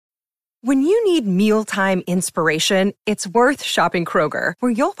When you need mealtime inspiration, it's worth shopping Kroger,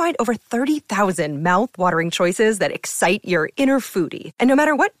 where you'll find over 30,000 mouth-watering choices that excite your inner foodie. And no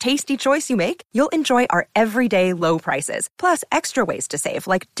matter what tasty choice you make, you'll enjoy our everyday low prices, plus extra ways to save,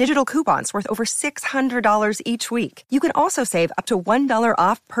 like digital coupons worth over $600 each week. You can also save up to $1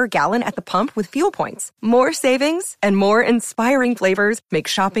 off per gallon at the pump with fuel points. More savings and more inspiring flavors make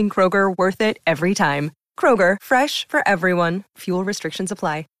shopping Kroger worth it every time. Kroger, fresh for everyone. Fuel restrictions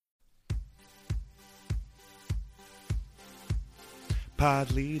apply.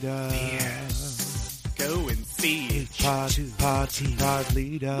 Pod leader. Yes. Go and see. Pod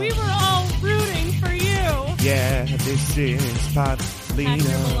leader. We were all rooting for you. Yeah, this is Pod Pack leader.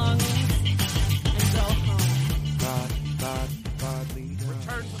 your belongings and go home. Pod leader.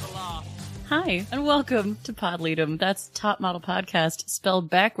 Return to the law. Hi, and welcome to Podleadum. That's Top Model Podcast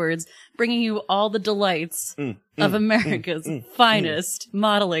spelled backwards, bringing you all the delights of America's finest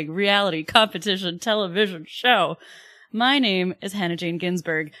modeling, reality, competition, television show. My name is Hannah Jane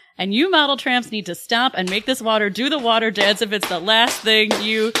Ginsburg, and you model tramps need to stop and make this water do the water dance if it's the last thing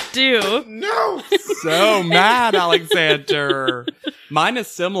you do. No! So mad, Alexander. Mine is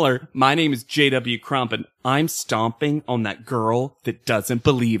similar. My name is J.W. Crump, and I'm stomping on that girl that doesn't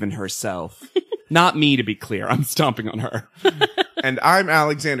believe in herself. Not me, to be clear. I'm stomping on her. And I'm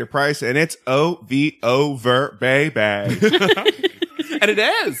Alexander Price, and it's over, baby. And it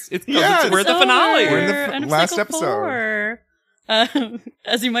is. It's, Yes. we're at the finale. We're in the And it's last cycle episode. 4.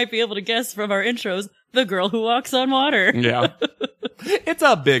 As you might be able to guess from our intros, the girl who walks on water. Yeah. It's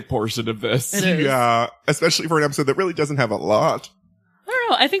a big portion of this. It is. Yeah, especially for an episode that really doesn't have a lot. I don't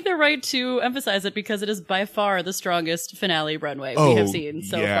know. I think they're right to emphasize it because it is by far the strongest finale runway we have seen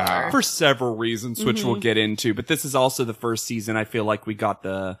so yeah. far. For several reasons, which we'll get into. But this is also the first season I feel like we got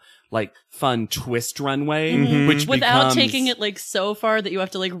the fun twist runway, which Without becomes, taking it so far that you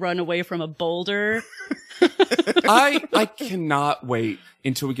have to run away from a boulder. I cannot wait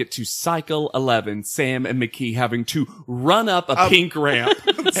until we get to cycle 11, Sam and McKee having to run up a pink ramp.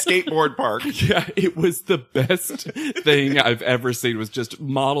 Skateboard park. Yeah, it was the best thing I've ever seen, was just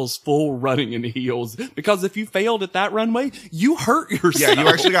models full running in heels. Because if you failed at that runway, you hurt yourself. Yeah, you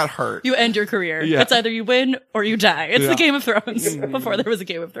actually got hurt. You end your career. Yeah. It's either you win or you die. It's Yeah. the Game of Thrones before there was a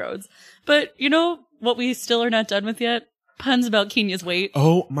Game of Thrones. But you know what we still are not done with yet? Puns about Kenya's weight.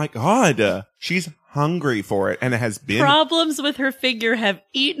 Oh my god. She's hungry for it, and it has been. Problems with her figure have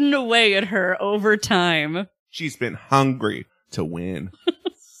eaten away at her over time. She's been hungry to win.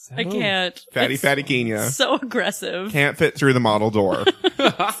 I can't. Fatty It's Kenya. so aggressive. Can't fit through the model door.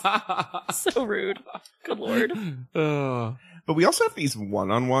 So rude. Good lord. But we also have these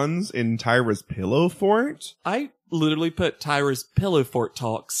one-on-ones in Tyra's pillow fort. I literally put Tyra's pillow fort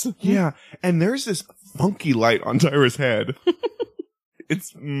talks. Yeah, and there's this funky light on Tyra's head.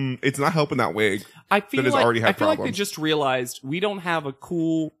 It's not helping that wig. I feel that has like, already had I feel like they problems. just realized we don't have a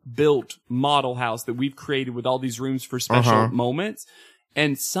cool built model house that we've created with all these rooms for special moments.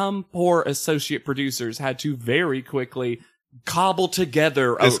 And some poor associate producers had to very quickly cobble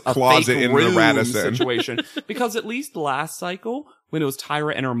together This a closet fake in the room Radisson. situation. Because at least last cycle, when it was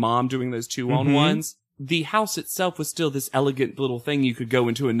Tyra and her mom doing those 2-on-1s, the house itself was still this elegant little thing you could go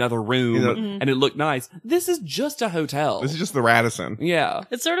into another room and it looked nice. This is just a hotel. This is just the Radisson. Yeah.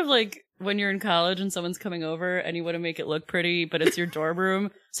 It's sort of like when you're in college and someone's coming over and you want to make it look pretty, but it's your dorm room.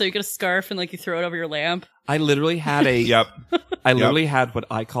 So you get a scarf and you throw it over your lamp. I literally had a Yep. I literally had what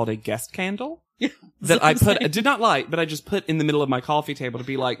I called a guest candle that I did not light, but I just put in the middle of my coffee table to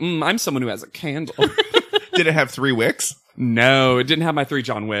be like, I'm someone who has a candle. Did it have 3 wicks? No, it didn't have my 3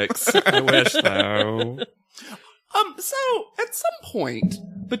 John Wicks. I wish though. So at some point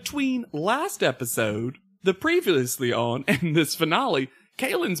between last episode, the previously on, and this finale,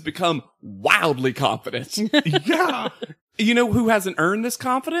 Kaylin's become wildly confident. Yeah. You know who hasn't earned this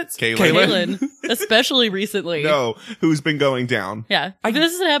confidence? Kaylin. Especially recently. No, who's been going down? Yeah. If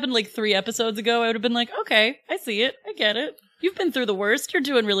this had happened 3 episodes ago, I would have been like, okay, I see it. I get it. You've been through the worst. You're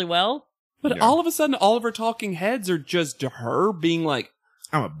doing really well. But all of a sudden, all of her talking heads are just her being like,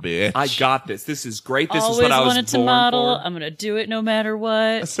 I'm a bitch. I got this. This is great. This Always is what I was wanted to born model. for. I'm going to do it no matter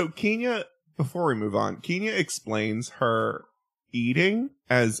what. So Kenya, before we move on, Kenya explains her eating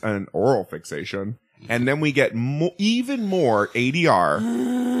as an oral fixation, and then we get even more ADR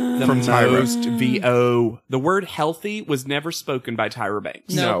The from Tyra. most VO. The word healthy was never spoken by Tyra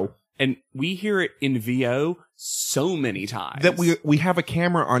Banks. No. And we hear it in VO so many times. That we have a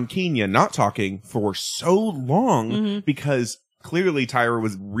camera on Kenya not talking for so long because clearly Tyra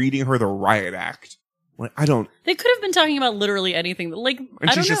was reading her the riot act. Like, I don't. They could have been talking about literally anything. Like, And I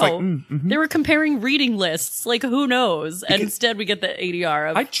don't she's just know. like, They were comparing reading lists. Like, who knows? And instead we get the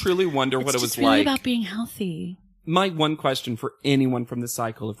ADR of, I truly wonder what it's it was just really like. about being healthy. My one question for anyone from the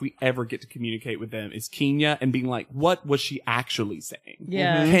cycle, if we ever get to communicate with them, is Kenya and being like, what was she actually saying?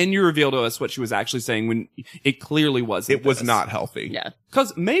 Yeah. Can you reveal to us what she was actually saying when it clearly wasn't? it was not healthy. Yeah.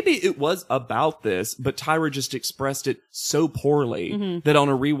 Because maybe it was about this, but Tyra just expressed it so poorly that on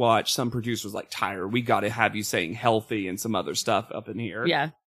a rewatch, some producer was like, Tyra, we got to have you saying healthy and some other stuff up in here. Yeah.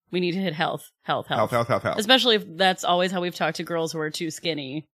 We need to hit health. Health. Especially if that's always how we've talked to girls who are too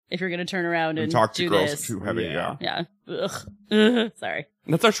skinny. If you're going to turn around and talk to do girls this. too heavy. Yeah. Yeah. Yeah. Ugh. Sorry.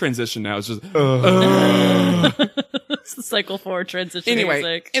 That's our transition now. It's just, It's the cycle 4 transition anyway,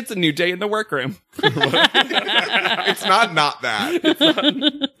 music. it's a new day in the workroom. It's not that.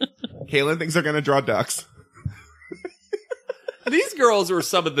 Kaylin thinks they're going to draw ducks. These girls were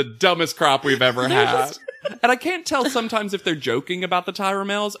some of the dumbest crop we've ever had. And I can't tell sometimes if they're joking about the Tyra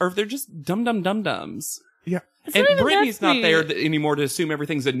Mills or if they're just dumb-dums. Yeah. It's And not even Brittany's that not sweet. there anymore to assume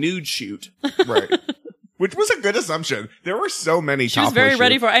everything's a nude shoot. Right. Which was a good assumption. There were so many She was topless very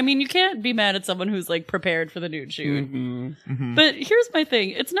ready shoots. for I mean, you can't be mad at someone who's like prepared for the nude shoot. Mm-hmm. But here's my thing.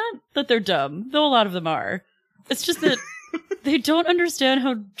 It's not that they're dumb, though a lot of them are. It's just that they don't understand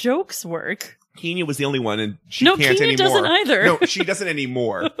how jokes work. Kenya was the only one, and she No, can't Kenya anymore. doesn't either. No, she doesn't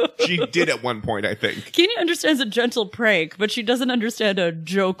anymore. She did at one point, I think. Kenya understands a gentle prank, but she doesn't understand a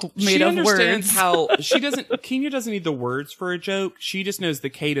joke made She of understands words. how Kenya doesn't need the words for a joke. She just knows the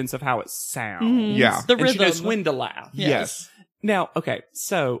cadence of how it sounds. Mhm. Yeah. The And rhythm. she knows when to laugh. Yes. Now, okay,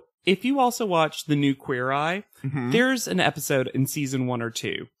 so if you also watch the new Queer Eye, Mhm. there's an episode in season 1 or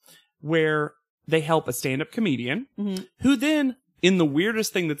 2 where they help a stand-up comedian Mhm. who then, in the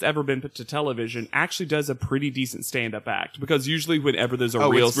weirdest thing that's ever been put to television, actually does a pretty decent stand-up act. Because usually whenever there's a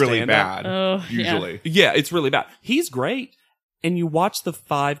real it's really stand-up, bad. Oh, Usually. yeah, it's really bad. He's great. And you watch the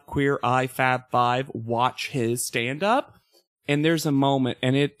 5 Queer Eye Fab 5 watch his stand-up, and there's a moment,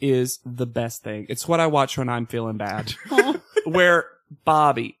 and it is the best thing. It's what I watch when I'm feeling bad. Where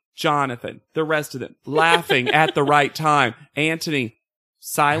Bobby, Jonathan, the rest of them, laughing at the right time. Anthony,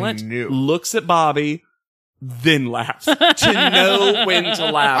 silent, I knew. looks at Bobby, then laughs. To know when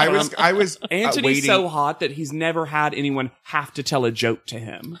to laugh. I was Anthony's waiting. so hot that he's never had anyone have to tell a joke to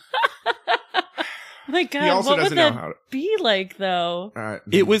him. Oh my God, He also what would doesn't know that how to- be like, though?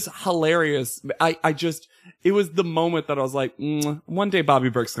 It was hilarious. It was the moment that I was like, one day Bobby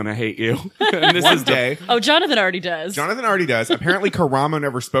Burke's gonna hate you. And this one is day. Oh, Jonathan already does. Jonathan already does. Apparently, Karama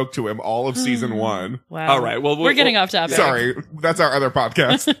never spoke to him all of season 1. Wow. All right, well, we're getting off topic. Sorry, that's our other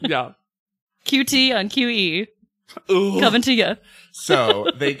podcast. Yeah. QT on QE Ooh. coming to you. So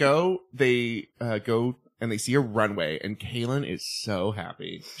they go and they see a runway, and Kaylin is so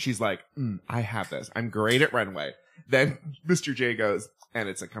happy. She's like, I have this. I'm great at runway. Then Mr. J goes, and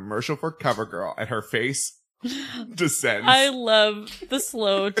it's a commercial for CoverGirl, and her face descends. I love the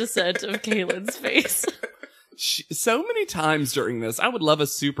slow descent of Kaylin's face. So many times during this, I would love a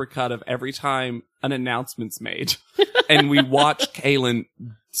supercut of every time an announcement's made and we watch Kaylin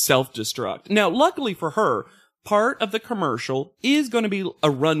self-destruct. Now, luckily for her, part of the commercial is going to be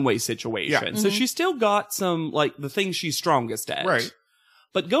a runway situation. Yeah. So she's still got some, like, the things she's strongest at. Right.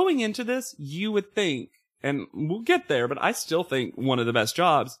 But going into this, you would think, and we'll get there, but I still think one of the best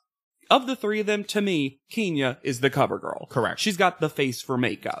jobs of the three of them, to me, Kenya is the cover girl. Correct. She's got the face for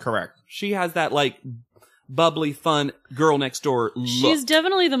makeup. Correct. She has that, like, bubbly, fun girl next door look. She's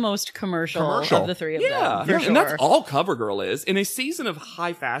definitely the most commercial of the three of Yeah, them. For sure. and that's all CoverGirl is. In a season of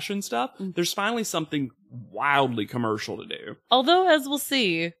high fashion stuff, there's finally something wildly commercial to do. Although, as we'll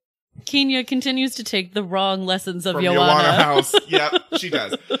see, Kenya continues to take the wrong lessons of From Joanna. House. Yep, she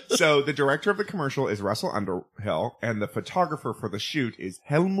does. So the director of the commercial is Russell Underhill, and the photographer for the shoot is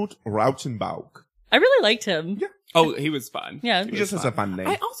Helmut Rautenbach. I really liked him. Yeah. Oh, he was fun. Yeah. He just has a fun name.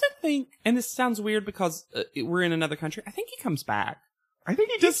 I also think, and this sounds weird because we're in another country, I think he comes back. I think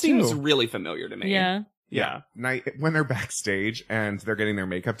he He does seems too. really familiar to me. Yeah. Yeah. When they're backstage and they're getting their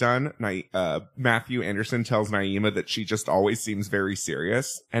makeup done, Matthew Anderson tells Naima that she just always seems very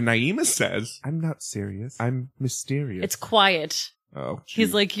serious. And Naima says, I'm not serious. I'm mysterious. It's quiet. Oh,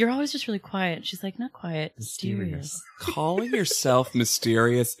 He's like, you're always just really quiet. She's like, not quiet, mysterious. Calling yourself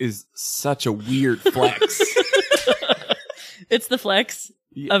mysterious is such a weird flex. It's the flex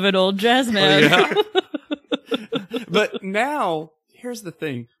of an old jazz man. Yeah. But now, here's the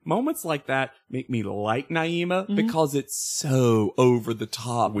thing. Moments like that make me like Naima because it's so over the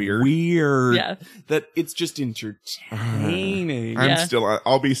top. Weird. Yeah. That it's just entertaining. I'm Yeah. still,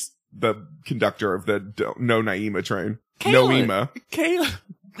 I'll be the conductor of the no Naima train. Kayla. Noema.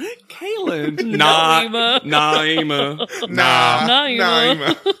 Kaylin. Naima. Naima.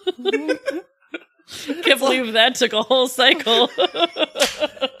 Naima. Can't believe that took a whole cycle.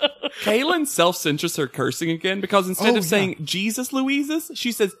 Kaylin self-censors her cursing again because instead of saying Jesus Louises,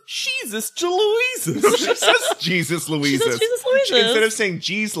 she says Jesus Louises. She says Jesus Louises. She says Jesus Louises. Instead of saying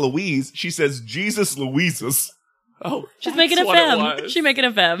Jeez Louise, she says Jesus Louises. Oh, She's making a femme. She's making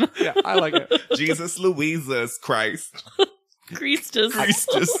a femme. Yeah, I like it. Jesus Louises Christ. Christus.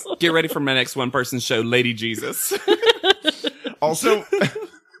 Christus. Get ready for my next one-person show, Lady Jesus. Also,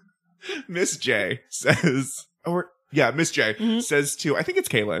 Miss J says, Miss J says to, I think it's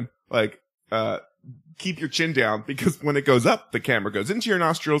Kaylin, like, keep your chin down because when it goes up, the camera goes into your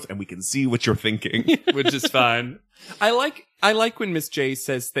nostrils and we can see what you're thinking. Which is fun. I like when Miss J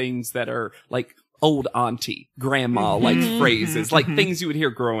says things that are like old auntie, grandma, like phrases, like things you would hear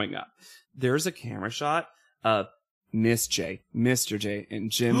growing up. There's a camera shot of Miss J, Mr. J, and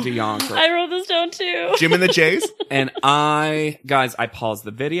Jim DeYonker. I wrote this down too. Jim and the Jays? And I paused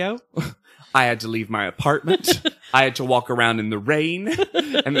the video. I had to leave my apartment. I had to walk around in the rain,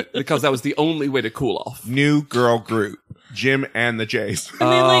 and because that was the only way to cool off. New girl group. Jim and the Jays.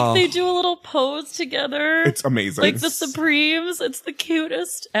 And they do a little pose together. It's amazing. Like the Supremes. It's the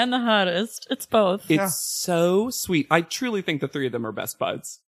cutest and the hottest. It's both. It's so sweet. I truly think the three of them are best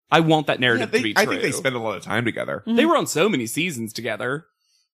buds. I want that narrative to be true. I think they spend a lot of time together. They were on so many seasons together.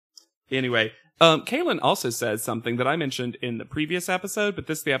 Anyway, Kaylin also says something that I mentioned in the previous episode, but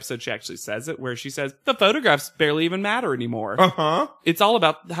this is the episode she actually says it, where she says, the photographs barely even matter anymore. Uh-huh. It's all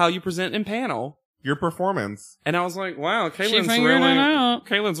about how you present in panel. Your performance. And I was like, wow, figured it out.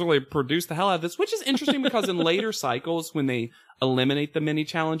 Kaylin's really produced the hell out of this, which is interesting because in later cycles, when they eliminate the mini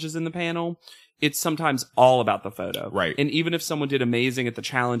challenges in the panel, it's sometimes all about the photo. Right. And even if someone did amazing at the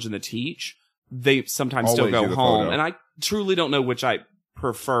challenge and the teach, they sometimes Always still do go the home. photo. And I truly don't know which I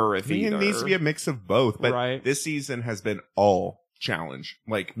prefer if I think either. it needs to be a mix of both. But Right. this season has been all challenge,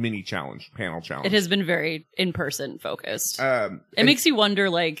 like mini challenge, panel challenge. It has been very in-person focused. It and- makes you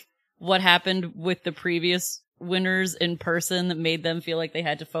wonder, like, what happened with the previous winners in person that made them feel like they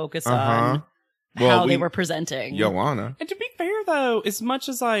had to focus on how they were presenting. Joanna. And to be fair, though, as much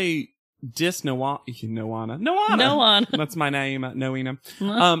as I diss Noana. That's my name, Noina.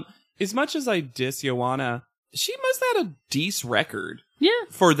 As much as I diss Joanna, she must have had a decent record. Yeah.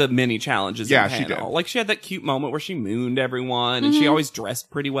 For the mini challenges Yeah, in she panel. did. Like, she had that cute moment where she mooned everyone, and she always dressed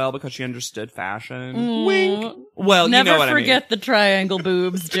pretty well because she understood fashion. Wink. Well, Never you know what forget the triangle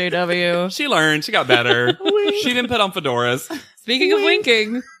boobs, JW. I mean. She learned. She got better. She didn't put on fedoras. Speaking of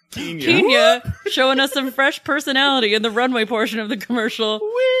winking, Kenya. Kenya showing us some fresh personality in the runway portion of the commercial.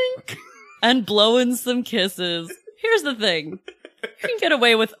 Wink. And blowing some kisses. Here's the thing. You can get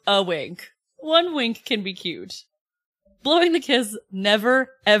away with a wink. One wink can be cute. Blowing the kiss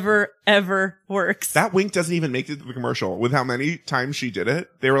never, ever, ever works. That wink doesn't even make it to the commercial. With how many times she did it,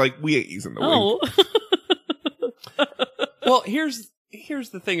 they were like, we ain't using the wink. Well, here's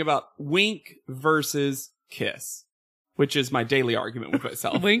the thing about wink versus kiss, which is my daily argument with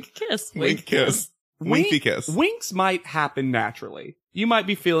myself. Wink, kiss. Wink, kiss. Winky kiss. Winks might happen naturally. You might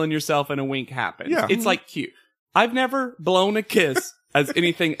be feeling yourself and a wink happens. Yeah. It's like cute. I've never blown a kiss as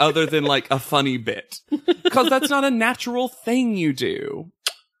anything other than like a funny bit. Because that's not a natural thing you do.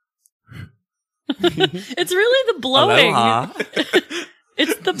 It's really the blowing. Aloha.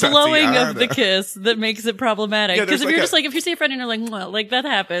 It's the blowing of Tatiana. the kiss that makes it problematic. Yeah, Because there's if you're like just like, if you see a friend and you're like, "Mwah," like that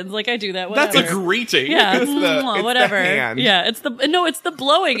happens. Like I do that. Whatever. That's a greeting. Yeah, It's the- "Mwah," it's the whatever. hand. Yeah, it's the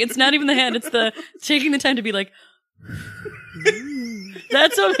blowing. It's not even the hand. It's the taking the time to be like.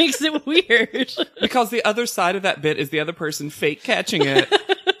 That's what makes it weird. Because the other side of that bit is the other person fake catching it.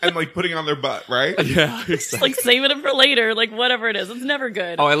 And like putting on their butt, right? Yeah, It's like saving it for later. Like whatever it is, it's never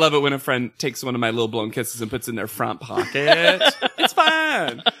good. Oh, I love it when a friend takes one of my little blown kisses and puts it in their front pocket. It's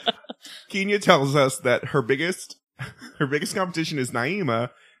fine. Kenya tells us that her biggest competition is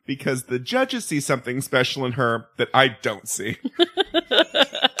Naima because the judges see something special in her that I don't see.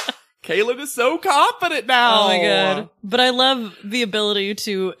 Kaylin is so confident now. Oh my god. But I love the ability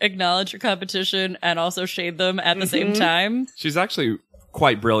to acknowledge your competition and also shade them at the same time. She's actually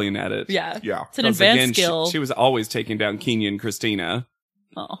quite brilliant at it. Yeah. Yeah. It's an 'Cause, advanced again, skill. She was always taking down Kenya and Christina.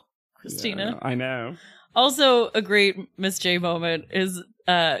 Oh, Christina. Yeah, I know. Also, a great Miss J moment is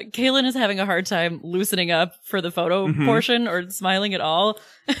Kaylin is having a hard time loosening up for the photo portion or smiling at all.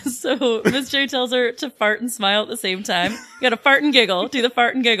 So Miss J tells her to fart and smile at the same time. You gotta fart and giggle, do the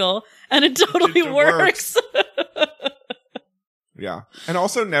fart and giggle, and it totally It works. Yeah. And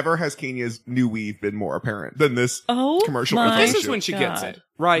also never has Kenya's new weave been more apparent than this Oh, commercial. my This is when she gets God. it.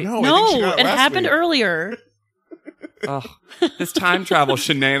 Right. No, I think she No, got it last happened week. earlier. Oh, this time travel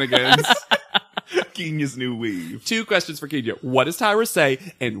shenanigans. Kenya's new weave. 2 questions for Kenya. What does Tyra say?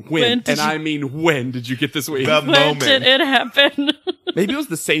 And when? When did And I mean, when did you get this weave? The When moment. did it happen? Maybe it was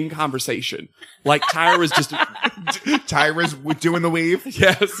the same conversation. Like Tyra was just, Tyra's doing the weave.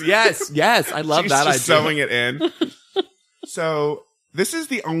 yes. I love She's that just idea. sewing it in. So this is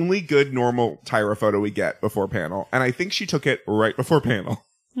the only good normal Tyra photo we get before panel. And I think she took it right before panel.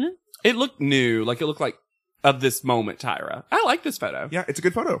 It looked new. Like it looked like of this moment, Tyra. I like this photo. Yeah, it's a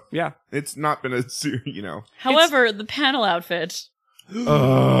good photo. Yeah. It's not been a, However, the panel outfit,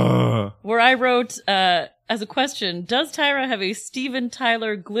 where I wrote as a question, does Tyra have a Steven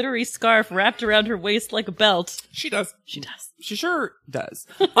Tyler glittery scarf wrapped around her waist like a belt? She does. She does. She sure does.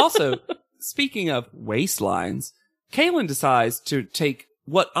 Also, speaking of waistlines, Kaylin decides to take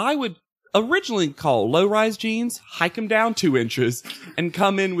what I would originally call low-rise jeans, hike them down 2 inches, and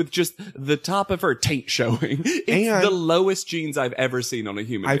come in with just the top of her taint showing. It's And- the lowest jeans I've ever seen on a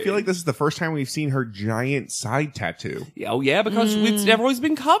human I being. feel like this is the first time we've seen her giant side tattoo. Oh, yeah, because it's never always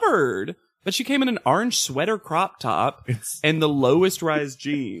been covered. But she came in an orange sweater crop top and the lowest rise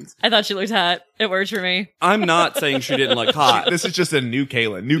jeans. I thought she looked hot. It worked for me. I'm not saying she didn't look hot. This is just a new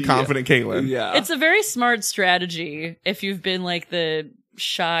Kaylin, new confident Kaylin. Yeah. It's a very smart strategy if you've been like the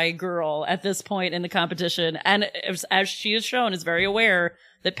shy girl at this point in the competition. And as she has shown, is very aware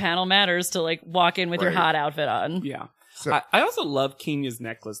that panel matters to like walk in with your Right. hot outfit on. Yeah. So- I also love Kenya's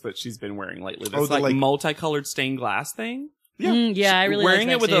necklace that she's been wearing lately. This Oh, the, like like- multicolored stained glass thing. Yeah, I really wearing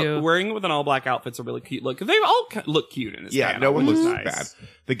like it with that too. wearing it with an all black outfit's a really cute look. They all look cute in this. Yeah, panel. no one It looks nice. bad.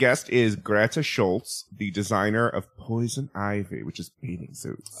 The guest is Greta Schultz, the designer of Poison Ivy, which is bathing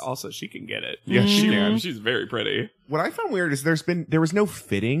suits. Also, she can get it. Yes, she can. She's very pretty. What I found weird is there was no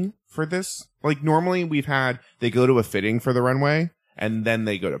fitting for this. Like normally they go to a fitting for the runway and then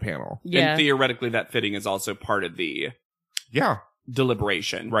they go to panel. Yeah. And theoretically, that fitting is also part of the Yeah.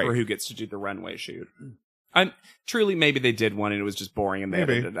 deliberation Right. for who gets to do the runway shoot. I'm truly maybe they did one and it was just boring and they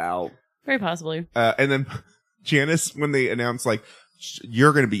Maybe. edited it out. Very possibly. And then Janice, when they announced like,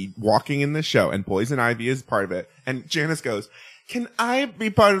 you're going to be walking in the show and Poison Ivy is part of it. And Janice goes, can I be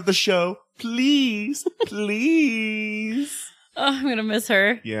part of the show? Please, please. Oh, I'm gonna miss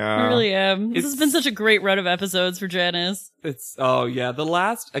her. Yeah. I really am. This has It's- been such a great run of episodes for Janice. It's the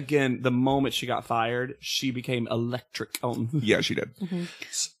last again, the moment she got fired, she became electric on Yeah, she did.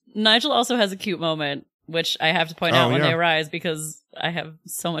 Nigel also has a cute moment, which I have to point out when yeah. they arise because I have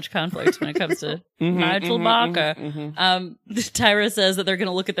so much conflict when it comes to Nigel Baca. Tyra says that they're going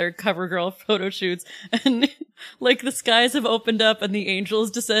to look at their CoverGirl photo shoots and like the skies have opened up and the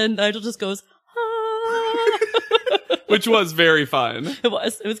angels descend. Nigel just goes, ah. which was very fun. It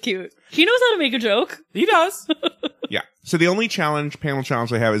was cute. He knows how to make a joke. He does. Yeah. So the only panel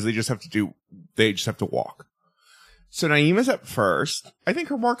challenge they have is they just have to walk. So Naima's up first. I think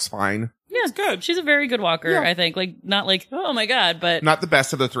her walk's fine. Yeah, It's good. She's a very good walker, Yeah. I think. Like, not like, oh my God, but Not the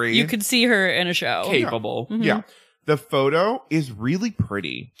best of the three. you could see her in a show. Capable. Yeah. The photo is really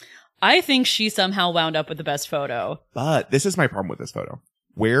pretty, I think she somehow wound up with the best photo. but this is my problem with this photo.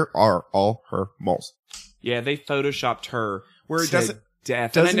 Where are all her moles? Yeah, they photoshopped her Where it to doesn't-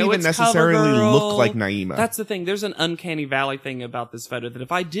 death. And I Doesn't know even it's necessarily CoverGirl. look like Naima. That's the thing. There's an uncanny valley thing about this photo that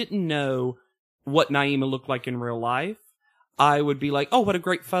if I didn't know what Naima looked like in real life, I would be like, oh, what a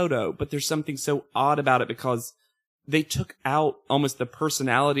great photo. But there's something so odd about it because they took out almost the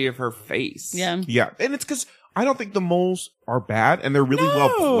personality of her face. Yeah. Yeah. And it's because I don't think the moles are bad and they're really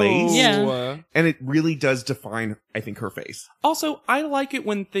well placed. Yeah. And it really does define, I think, her face. Also, I like it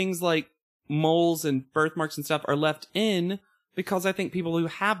when things like moles and birthmarks and stuff are left in because I think people who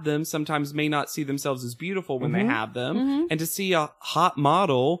have them sometimes may not see themselves as beautiful when they have them. And to see a hot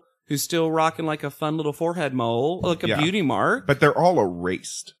model who's still rocking like a fun little forehead mole, like a Yeah. beauty mark. But they're all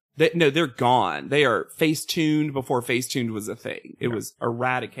erased. They're gone. They are face-tuned before face-tuned was a thing. It was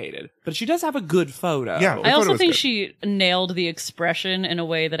eradicated. But she does have a good photo. Yeah. The I also photo is think good. she nailed the expression in a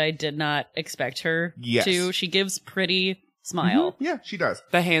way that I did not expect her Yes. to. She gives pretty smile. Yeah, she does.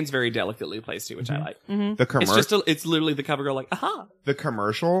 The hand's very delicately placed too, which I like. The It's commercial, just it's literally the cover girl like, aha. the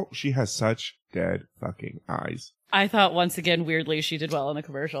commercial, she has such dead fucking eyes. I thought once again, weirdly, she did well in the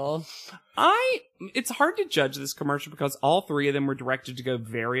commercial. It's hard to judge this commercial because all three of them were directed to go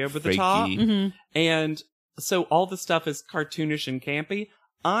very over the Fakey. top. And so all the stuff is cartoonish and campy.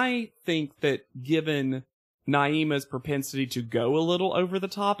 I think that given Naima's propensity to go a little over the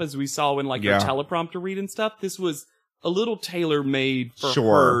top, as we saw in like Yeah. her teleprompter read and stuff, this was a little tailor-made for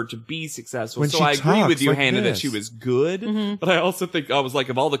Sure. her to be successful. When So she I agree with talks you, like Hannah, that this. she was good. But I also think I was like,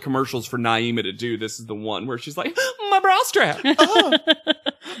 of all the commercials for Naima to do, this is the one where she's like, my bra strap.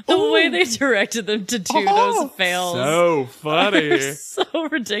 The way they directed them to do those fails. So funny. So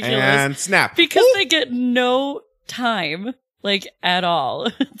ridiculous. And snap. Because they get no time, like, at all.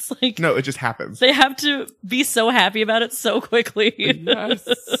 It's like, No, it just happens. they have to be so happy about it so quickly. Yes.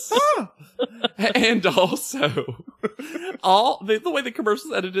 And also, the way the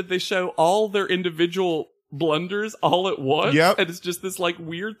commercials edited, they show all their individual blunders all at once. Yep. And it's just this like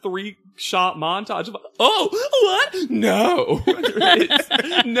weird 3-shot montage of, oh, what? No.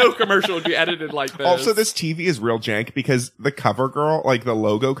 No commercial would be edited like this. Also, this TV is real jank because the cover girl, like the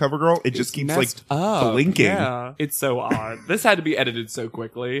logo cover girl, it just keeps like messed up. blinking. Yeah. It's so odd. This had to be edited so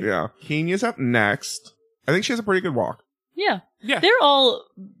quickly. Yeah. Kenya's up next. I think she has a pretty good walk. Yeah. Yeah. They're all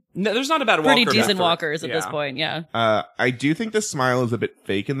No, there's not a bad pretty walker decent effort. walkers at this Yeah. point, yeah. I do think the smile is a bit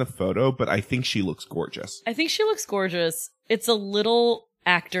fake in the photo, but I think she looks gorgeous. I think she looks gorgeous. It's a little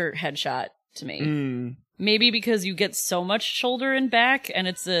actor headshot to me. Maybe because you get so much shoulder and back and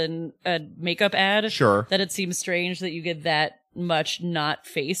it's a makeup ad Sure. that it seems strange that you get that much not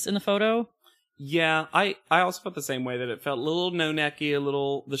face in the photo. Yeah, I also felt the same way, that it felt a little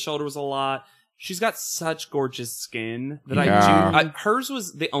no-necky, the shoulder was a lot. She's got such gorgeous skin that Yeah. hers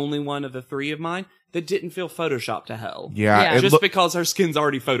was the only one of the three of mine that didn't feel photoshopped to hell. Yeah. Yeah. it Just look- because her skin's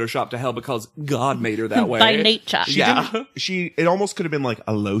already photoshopped to hell because God made her that way. By nature. Yeah. it almost could have been like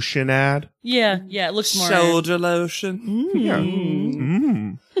a lotion ad. Yeah, it looks more... Shoulder lotion. Yeah.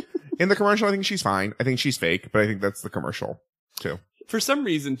 Mm. In the commercial, I think she's fine. I think she's fake, but I think that's the commercial too. For some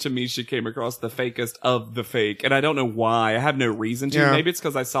reason, to me, she came across the fakest of the fake, and I don't know why. I have no reason to. Yeah. Maybe it's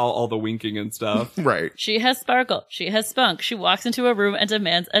because I saw all the winking and stuff. Right. She has sparkle. She has spunk. She walks into a room and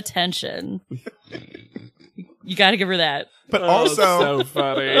demands attention. You gotta give her that. But Oh, also, so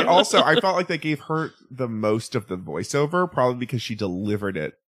funny. but also, I felt like they gave her the most of the voiceover, probably because she delivered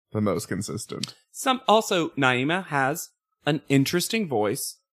it the most consistent. Also, Naima has an interesting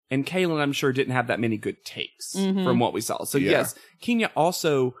voice, and Kaylin, I'm sure, didn't have that many good takes from what we saw. So Yeah. yes, Kenya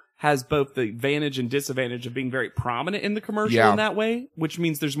also has both the advantage and disadvantage of being very prominent in the commercial Yeah. in that way, which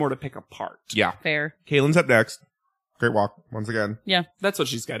means there's more to pick apart. Yeah. Fair. Kaylin's up next. Great walk once again. Yeah, That's what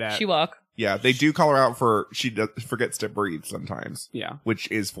she's good at. she walk. Yeah, they do call her out for forgets to breathe sometimes, Yeah,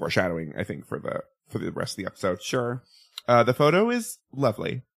 which is foreshadowing, I think, for the rest of the episode. sure. The photo is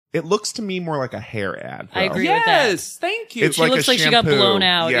lovely. It looks to me more like a hair ad. I though. agree with that. Yes, thank you. It's She like looks a like she got shampoo. blown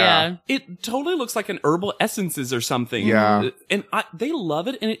out, yeah. It totally looks like an herbal essences or something. Yeah. And they love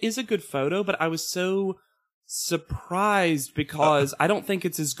it, and it is a good photo, but I was so surprised because I don't think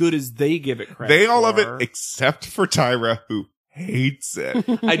it's as good as they give it credit They all love for. it except for Tyra, who hates it.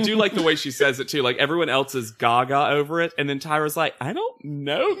 I do like the way she says it too. Like everyone else is gaga over it, and then Tyra's like, I don't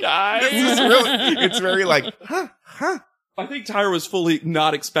know, guys. It's very like, huh. I think Tyra was fully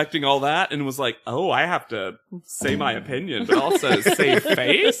not expecting all that and was like, oh, I have to say my opinion, but also save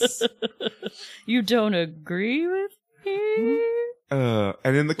face? You don't agree with me?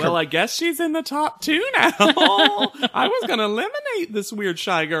 And in the Well, I guess she's in the top 2 now. I was going to eliminate this weird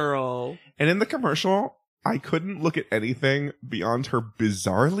shy girl. and in the commercial, I couldn't look at anything beyond her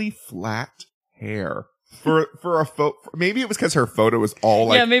bizarrely flat hair. For a photo, maybe it was because her photo was all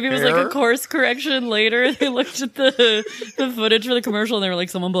like, yeah, maybe it was like hair. a course correction later. They looked at the footage for the commercial and they were like,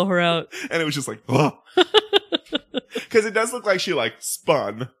 someone blow her out. And it was just like, because it does look like she like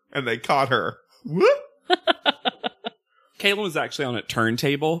spun and they caught her. Whoop. Caitlin was actually on a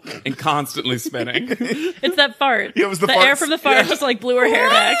turntable and constantly spinning. It's that fart. Yeah, it was the air farts. from the fart just like blew her hair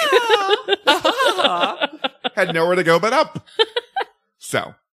back. Had nowhere to go but up.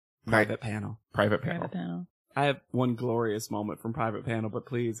 So, Private panel. private panel. Private panel. I have one glorious moment from Private Panel, but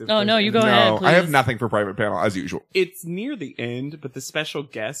please. if Oh, there's no, you any- go ahead, No, please. I have nothing for private panel as usual. It's near the end, but the special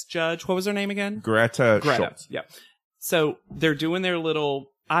guest judge, what was her name again? Greta Schultz. Yeah. So they're doing their little,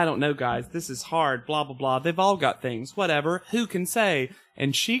 I don't know, guys, this is hard, blah, blah, blah. They've all got things, whatever. Who can say?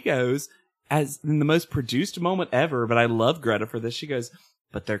 And she goes, as in the most produced moment ever, but I love Greta for this. She goes,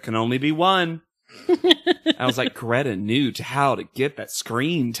 but there can only be one. I was like, Greta knew how to get that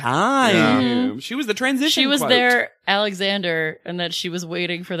screen time. She was the transition She was quote. there, Alexander, and that she was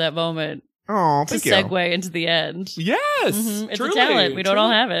waiting for that moment Oh, to thank you. segue into the end. Yes. It's a truly, talent. We don't all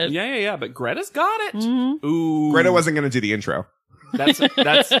truly. have it. Yeah. But Greta's got it. Ooh. Greta wasn't going to do the intro. That's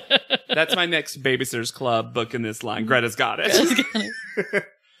my next Babysitters Club book in this line. Greta's got it.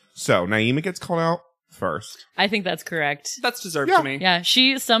 So, Naima gets called out first. I think that's correct. That's deserved Yeah. to me. Yeah,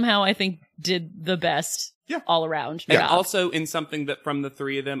 she somehow, I think, did the best all around. And job. also in something that from the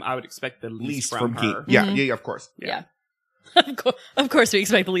three of them, I would expect the least, from Key. her. Yeah, yeah, of course. Yeah. Of course, we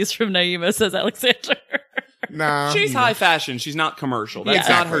expect the least from Naima, says Alexander. Nah. She's high fashion. She's not commercial. That's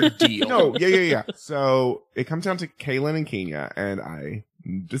Yeah. not her deal. No, yeah. So, it comes down to Kaylin and Kenya, and I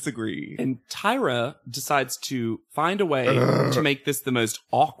Disagree. And Tyra decides to find a way to make this the most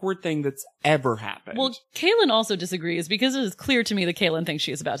awkward thing that's ever happened. Well, Kaylin also disagrees because it is clear to me that Kaylin thinks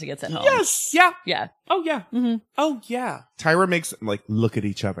she is about to get sent home. yes. Yeah. Yeah. Oh, yeah. Mm-hmm. Oh, yeah. Tyra makes them like look at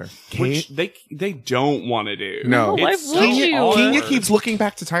each other. Which they don't want to do. No. Why It's would so you? awkward. Kenya keeps looking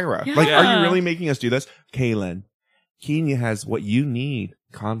back to Tyra. Like, are Yeah. you really making us do this? Kaylin, Kenya has what you need.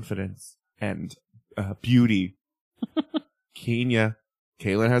 Confidence and beauty. Kaylin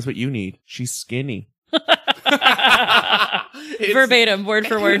has what you need. She's skinny. Verbatim, word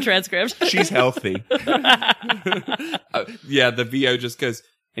for word transcript. She's healthy. Yeah, the VO just goes,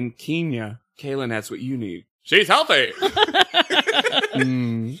 and Kaylin has what you need. She's healthy.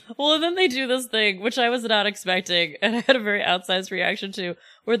 Well, and then they do this thing, which I was not expecting, and I had a very outsized reaction to,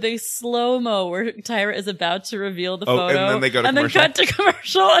 where they slow-mo, where Tyra is about to reveal the photo. And then they go to and then commercial? cut to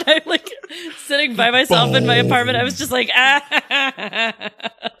commercial, and I'm like, sitting by myself in my apartment, I was just like,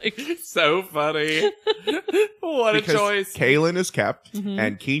 So funny. What Because a choice. Kaylin is kept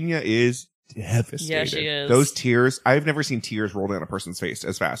and Kenya is devastated. Yeah, she is. Those tears, I've never seen tears roll down a person's face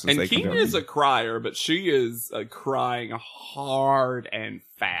as fast as And they can. Kenya is a crier, but she is crying hard and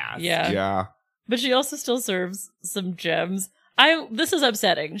fast. Yeah. Yeah. But she also still serves some gems. This is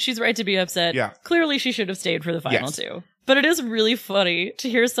upsetting. She's right to be upset. Yeah. Clearly she should have stayed for the final Yes. two. But it is really funny to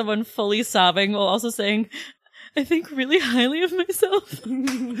hear someone fully sobbing while also saying, I think really highly of myself.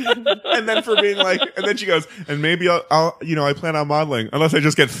 And then for being like, and then she goes, and maybe I'll I plan on modeling unless I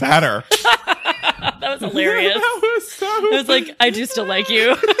just get fatter. That was hilarious. That was so I was like, I do still like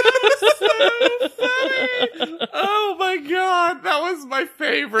you. Oh my god, that was my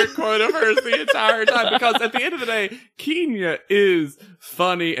favorite quote of hers the entire time, because at the end of the day, Kenya is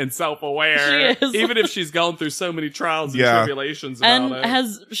funny and self-aware. She is. Even if she's gone through so many trials and Yeah. tribulations about And it.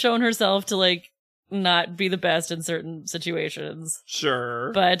 has shown herself to like not be the best in certain situations.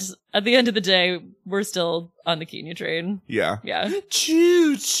 Sure. But at the end of the day, we're still on the Kenya train. Yeah. Yeah.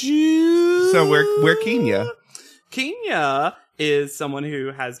 Choo choo. So we're Kenya. Kenya is someone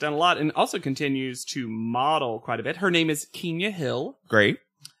who has done a lot and also continues to model quite a bit. Her name is Kenya Hill. Great.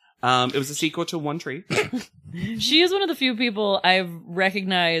 It was a sequel to One Tree. She is one of the few people I've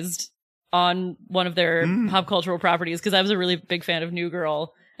recognized on one of their pop cultural properties because I was a really big fan of New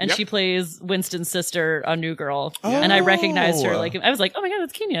Girl. And Yep. she plays Winston's sister on New Girl. And I recognized her. Like, I was like, oh my God,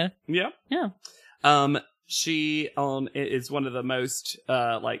 that's Kenya. Yeah. Yeah. She is one of the most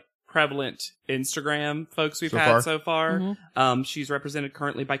like prevalent Instagram folks we've So had far. so far. Mm-hmm. She's represented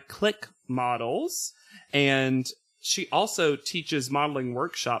currently by Click Models, and she also teaches modeling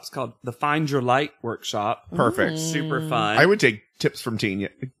workshops called the Find Your Light Workshop. Perfect. Super fun. I would take tips from Kenya.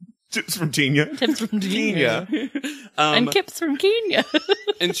 Tips from Kenya. Tips from Kenya. Um, And Kips from Kenya.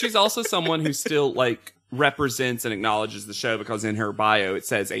 and she's also someone who still like represents and acknowledges the show, because in her bio it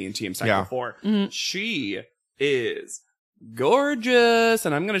says A&TM Cycle Yeah. 4. She is gorgeous,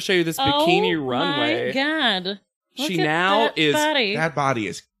 and I'm going to show you this bikini runway. Oh my God. She Look at now that is body. That body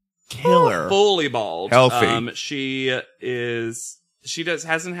is killer. fully bald. Healthy. She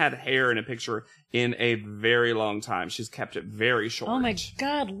hasn't had hair in a picture in a very long time. She's kept it very short. Oh my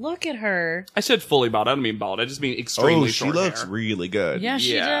God, look at her. I said fully bald. I don't mean bald. I just mean extremely she short looks hair. really good. Yeah,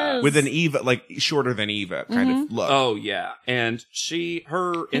 she Yeah. does. With an Eva, like shorter than Eva kind of look. Oh yeah, and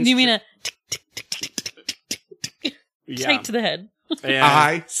her. Do you mean a yeah. tight to the head? And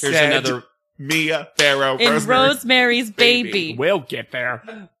I here's said another. Mia Farrow In Rosemary. Rosemary's Baby. We'll get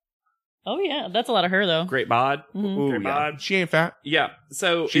there. Oh yeah, that's a lot of her though. Great bod. Ooh, Great yeah. bod. She ain't fat. Yeah.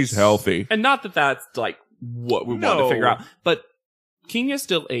 So She's it's- healthy. And not that that's like what we want No. to figure out, but Kenya's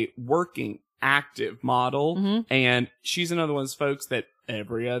still a working, active model, and she's another one of those folks that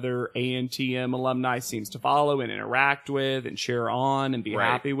every other A&TM alumni seems to follow and interact with and cheer on and be Right.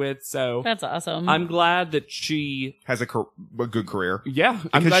 happy with. So That's awesome. I'm glad that she, Has a good career. yeah,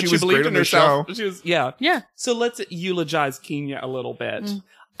 I'm Because glad she she was believed great in on the herself. show. She was, yeah. yeah. So let's eulogize Kenya a little bit.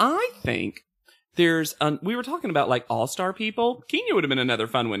 I think there's, we were talking about like all-star people. Kenya would have been another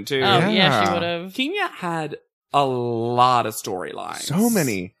fun one too. Oh yeah, Yeah. she would have. Kenya had a lot of storylines. So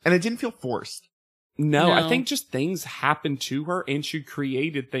many. And it didn't feel forced. No, I No. think just things happened to her, and she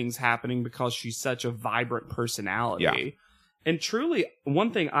created things happening because she's such a vibrant personality. Yeah. And truly, one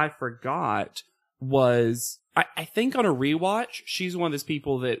thing I forgot was, I think on a rewatch, she's one of those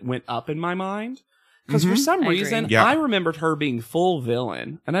people that went up in my mind. Because for some I agree. reason, Yeah. I remembered her being full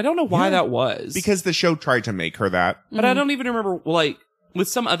villain. And I don't know why Yeah. that was. Because the show tried to make her that. But I don't even remember, like, with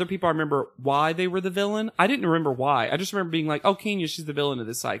some other people, I remember why they were the villain. I didn't remember why. I just remember being like, oh, Kenya, she's the villain of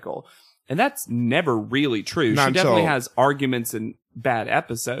this cycle. And that's never really true. Not She definitely until- has arguments and bad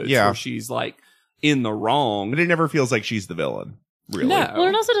episodes Yeah. where she's like in the wrong. But it never feels like she's the villain. really. No. Well,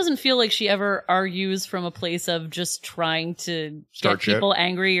 it also doesn't feel like she ever argues from a place of just trying to Start get shit. people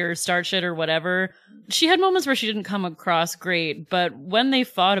angry or start shit or whatever. She had moments where she didn't come across great, but when they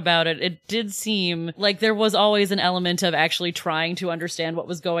fought about it, it did seem like there was always an element of actually trying to understand what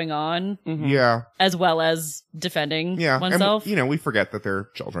was going on, Yeah. as well as defending Yeah. oneself. And, we forget that they're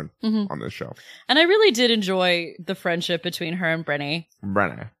children on this show. And I really did enjoy the friendship between her and Brenny.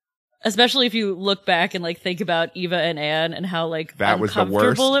 Brenna. Especially if you look back and like think about Eva and Anne and how like That was the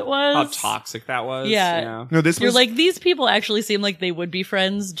uncomfortable worst. it was. How toxic that was. Yeah. No, this You're was like, these people actually seem like they would be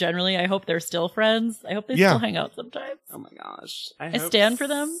friends generally. I hope they're still friends. I hope they Yeah. still hang out sometimes. Oh my gosh. I hope stand for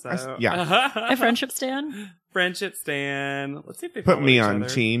them. So. yeah. A friendship stan. Friendship stand. Let's see if they put follow me each on other.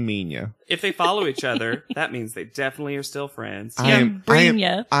 Team Mina. If they follow each other, that means they definitely are still friends. I am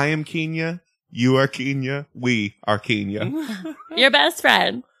Brina. I am Kenya. You are Kenya. We are Kenya. Your best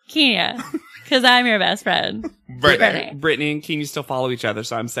friend, Kenya. Because I'm your best friend. Brittany. Brittany and Kenya still follow each other,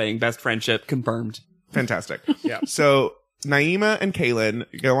 so I'm saying best friendship confirmed. Fantastic. Yeah. So Naima and Kaylin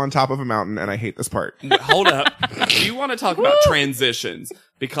go on top of a mountain, and I hate this part. Hold up. Do you want to talk about transitions?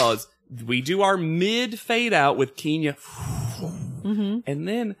 Because we do our mid fade out with Kenya. And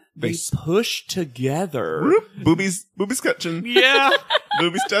then they push together. Whoop, boobies touching. Yeah.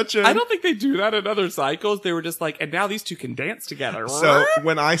 Boobies touching. I don't think they do that in other cycles. They were just like, and now these two can dance together. So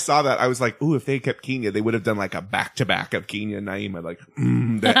when I saw that, I was like, ooh, if they kept Kenya, they would have done like a back-to-back of Kenya and Naima, like,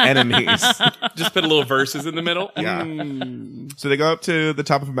 the enemies. Just put a little verses in the middle. Yeah. Mm. So they go up to the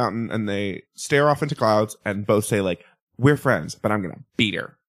top of a mountain and they stare off into clouds and both say like, we're friends, but I'm going to beat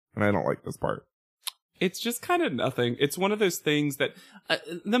her. And I don't like this part. It's just kind of nothing. It's one of those things that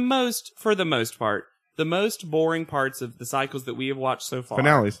for the most part, the most boring parts of the cycles that we have watched so far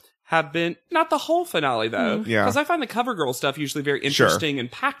Finales. have been not the whole finale though. Yeah. Because I find the CoverGirl stuff usually very interesting and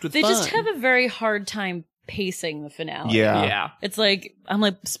packed with They fun. just have a very hard time pacing the finale. Yeah. yeah. It's like, I'm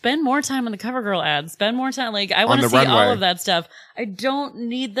like, spend more time on the CoverGirl ads. Spend more time. Like, I On want to the see runway. all of that stuff. I don't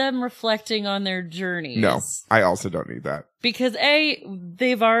need them reflecting on their journeys. No, I also don't need that. Because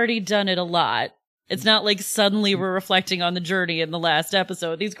they've already done it a lot. It's not like suddenly we're reflecting on the journey in the last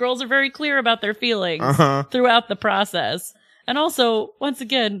episode. These girls are very clear about their feelings Uh-huh. throughout the process. And also, once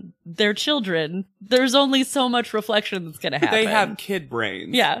again, they're children. There's only so much reflection that's going to happen. They have kid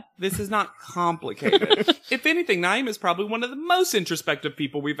brains. Yeah. This is not complicated. If anything, Naeem is probably one of the most introspective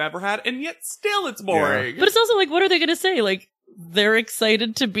people we've ever had, and yet still it's boring. But it's also like, what are they going to say? Like, they're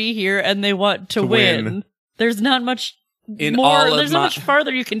excited to be here and they want to win. There's not much In more. all of There's not much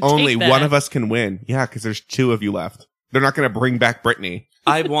farther you can Only take that. one of us can win. Yeah, because there's two of you left. They're not going to bring back Brittany.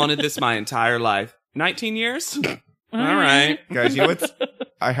 I wanted this my entire life. 19 years? All right. Guys, you know what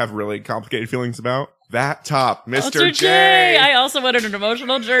I have really complicated feelings about? That top, Mr. Mr. J. I also went on an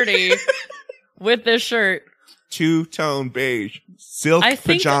emotional journey with this shirt. Two-tone beige. Silk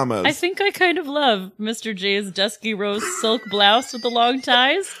pajamas. I think I kind of love Mr. J's dusky rose silk blouse with the long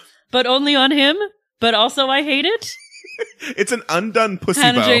ties, but only on him. But also I hate it. It's an undone pussy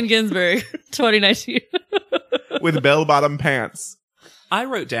Hannah bow Jane Ginsburg, 2019. with bell-bottom pants. I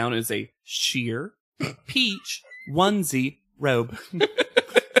wrote down as a sheer peach onesie robe.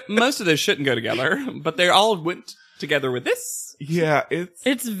 Most of those shouldn't go together, but they all went together with this. Yeah,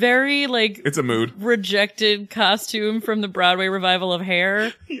 It's very like it's a mood. rejected costume from the Broadway revival of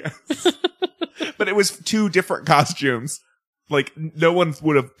Hair. Yes. But it was two different costumes. Like, no one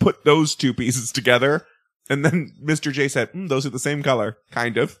would have put those two pieces together. And then Mr. J said, those are the same color.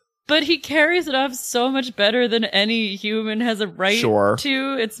 Kind of. But he carries it off so much better than any human has a right Sure.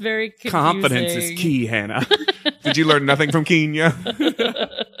 to. It's very confusing. Confidence is key, Hannah. Did you learn nothing from Kenya?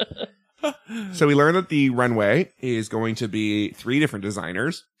 So we learned that the runway is going to be 3 different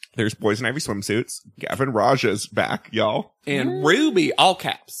designers. There's Poison Ivy swimsuits. Gavin Raja's back, y'all. And Ruby, all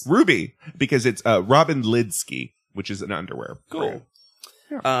caps. Ruby, because it's Robin Lidsky, which is an underwear. Cool.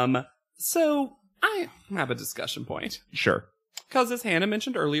 brand. So I have a discussion point. Sure. Because as Hannah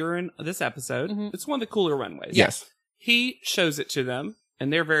mentioned earlier in this episode, it's one of the cooler runways. Yes. He shows it to them,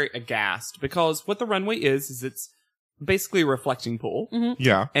 and they're very aghast because what the runway is it's basically a reflecting pool.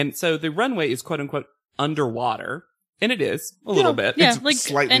 Yeah. And so the runway is quote unquote underwater. And it is a little bit. Yeah, It's like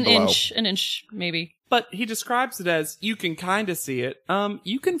slightly an below. inch, maybe. But he describes it as you can kind of see it.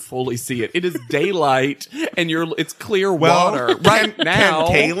 You can fully see it. It is daylight and it's clear water right now.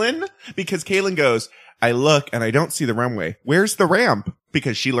 Can Kaylin? Because Kaylin goes, I look and I don't see the runway. Where's the ramp?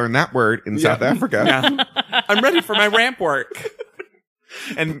 Because she learned that word in South Africa. Yeah. I'm ready for my ramp work.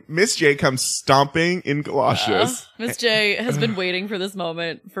 And Miss J comes stomping in galoshes. Miss J has been waiting for this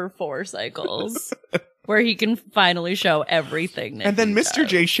moment for 4 cycles. where he can finally show everything. that And then he Mr.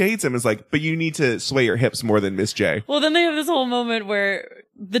 does. J shades him is like, but you need to sway your hips more than Miss J. Well, then they have this whole moment where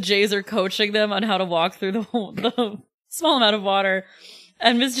the Jays are coaching them on how to walk through the small amount of water.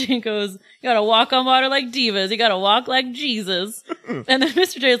 And Miss J goes, you gotta walk on water like divas. You gotta walk like Jesus. And then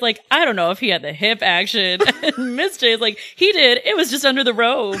Mr. J is like, I don't know if he had the hip action. And Miss J is like, he did. It was just under the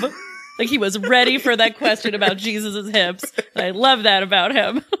robe. Like he was ready for that question about Jesus' hips. And I love that about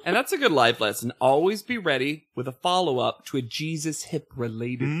him. And that's a good life lesson. Always be ready with a follow-up to a Jesus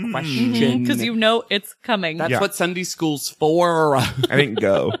hip-related question. Because you know it's coming. That's Yeah. what Sunday school's for. I didn't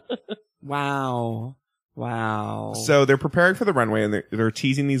go. Wow. So they're preparing for the runway and they're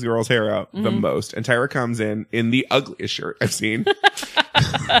teasing these girls' hair out the most. And Tyra comes in the ugliest shirt I've seen.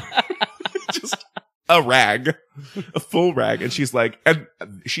 Just a rag, a full rag. And she's like, and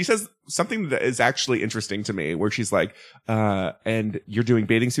she says something that is actually interesting to me where she's like, and you're doing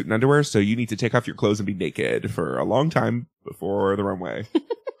bathing suit and underwear. So you need to take off your clothes and be naked for a long time before the runway.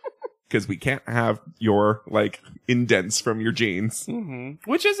 Because we can't have your like indents from your jeans.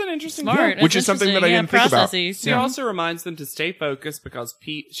 Which is an interesting Smart. point. Which That's is something that I interesting. didn't think about. Processy. She also reminds them to stay focused because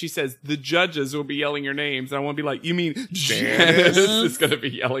she says the judges will be yelling your names. And I want to be like, you mean Janice is going to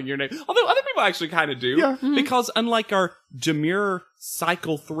be yelling your name? Although other people actually kind of do. Yeah. Because unlike our demure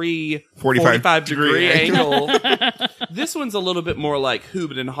Cycle 3 45 degree degree angle, this one's a little bit more like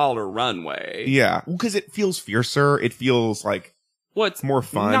Hoobin' and Holler runway. Yeah. Because it feels fiercer. It feels like What's more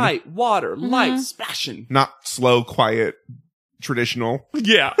fun. Night, water, light, splashing. Not slow, quiet, traditional.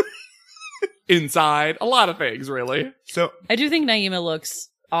 Yeah. Inside. A lot of things, really. So I do think Naima looks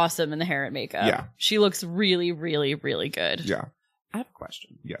awesome in the hair and makeup. Yeah. She looks really, really, really good. yeah. I have a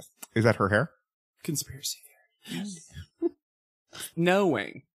question. Yes. Is that her hair? Conspiracy theory.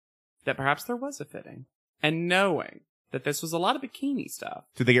 Knowing that perhaps there was a fitting, and knowing that this was a lot of bikini stuff.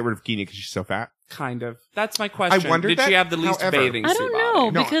 Did they get rid of Kenya because she's so fat? Kind of. That's my question. wondered Did that, she have the least however- bathing I suit don't body? know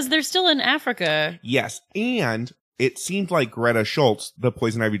No. because they're still in Africa. Yes. And it seemed like Greta Schultz, the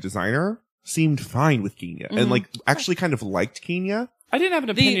Poison Ivy designer, seemed fine with Kenya and like actually kind of liked Kenya. I didn't have an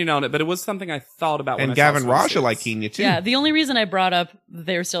opinion on it, but it was something I thought about when And I Gavin saw Raja swimsuits. liked Kenya too. Yeah, the only reason I brought up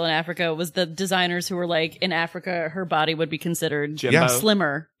they're still in Africa was the designers who were like, in Africa, her body would be considered Jimbo. Yeah.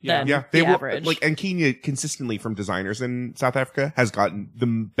 slimmer than Yeah, they the were average. like, and Kenya consistently from designers in South Africa has gotten the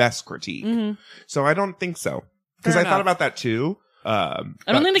best critique. So I don't think so because Fair I thought enough. about that too. I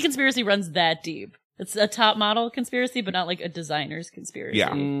don't think the conspiracy runs that deep. It's a top model conspiracy, but not like a designer's conspiracy.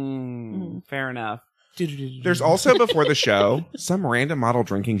 Yeah. Fair enough. There's also before the show some random model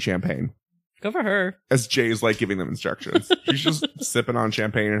drinking champagne Go for her. as Jay's like giving them instructions. She's just sipping on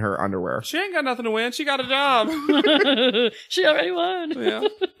champagne in her underwear. She ain't got nothing to win. She got a job. She already won. Yeah.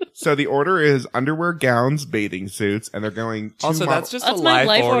 So the order is underwear, gowns, bathing suits, and they're going to Also, model- that's just That's a my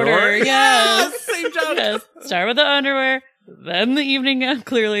life order. Yes. Same job. Yes. Start with the underwear, then the evening gown,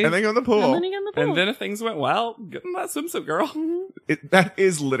 clearly. and then go in the And pool. then you get in the pool. And then if things went well, get in that swimsuit, girl. That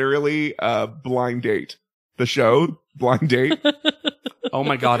is literally a blind date. The show, blind date. Oh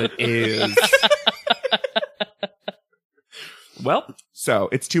my god, it is. Well, So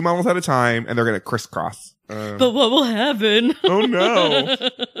it's 2 models at a time, and they're going to crisscross. But what will happen? Oh no.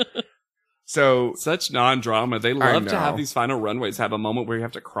 So such non-drama. They I love to know. have these final runways have a moment where you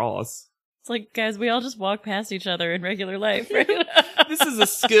have to cross. It's like, guys, we all just walk past each other in regular life, right? This is a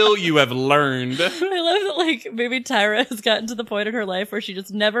skill you have learned. I love that, like, maybe Tyra has gotten to the point in her life where she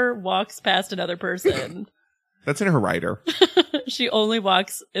just never walks past another person. that's in her rider. She only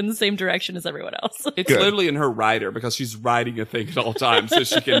walks in the same direction as everyone else. It's Good. literally in her rider because she's riding a thing at all times, so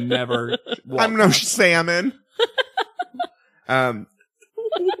she can never walk. I'm no salmon. No.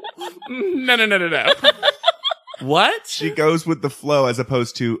 What? She goes with the flow as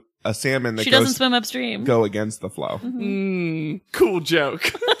opposed to a salmon that She doesn't goes swim upstream. go against the flow. Cool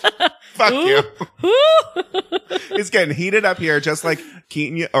joke. Fuck you. Ooh. It's getting heated up here, just like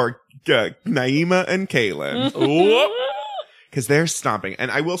Kenya or Naima and Kaylin, Whoop. because they're stomping.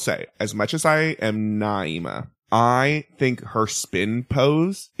 And I will say, as much as I am Naima, I think her spin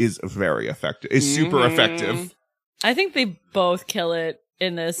pose is very effective. Is super effective. I think they both kill it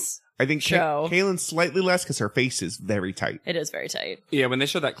in this. I think Show. Kaylin's slightly less because her face is very tight. It is very tight. Yeah, when they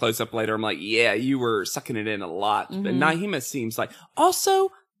show that close up later, I'm like, yeah, you were sucking it in a lot. But Naima seems like also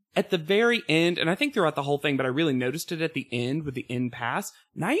at the very end, and I think throughout the whole thing, but I really noticed it at the end with the end pass.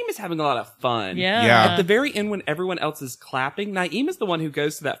 Naima's having a lot of fun. Yeah. Yeah. At the very end, when everyone else is clapping, Naima's the one who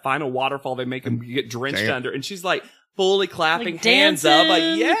goes to that final waterfall they make him get drenched Damn. under, and she's like fully clapping, Like hands up, like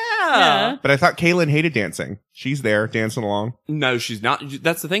dancing. yeah. But I thought Kaylin hated dancing. She's there dancing along. No, she's not.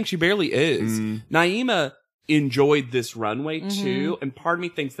 That's the thing. She barely is. Naima enjoyed this runway too, and part of me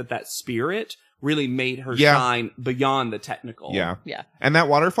thinks that spirit really made her Yeah. shine beyond the technical. Yeah. Yeah. And that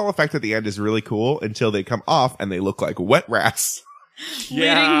waterfall effect at the end is really cool until they come off and they look like wet rats.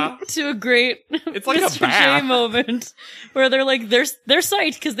 Yeah. Leading to a great It's like a Mr. bath. J moment where they're like, they're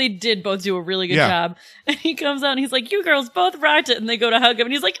psyched because they did both do a really good Yeah. job. And he comes out and he's like, you girls both rocked it. And they go to hug him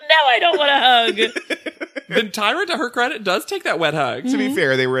and he's like, no, I don't want to hug. Then Tyra, to her credit, does take that wet hug. To be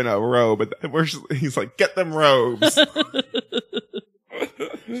fair, they were in a robe, but he's like, get them robes.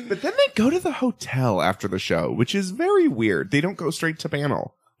 But then they go to the hotel after the show, which is very weird. They don't go straight to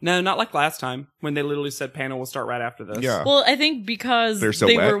panel. No, not like last time when they literally said panel will start right after this. Yeah. Well, I think because They're so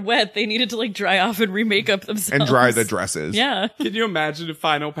they wet. were wet, they needed to like dry off and remake up themselves. And dry the dresses. Yeah. Can you imagine if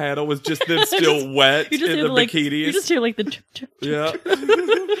final panel was just them still wet You just in hear the like, bikinis? you just hear like the trip, trip. Yeah.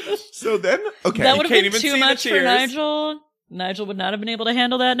 So then, okay. That would have can't been even see too the much for tears. Nigel. Nigel would not have been able to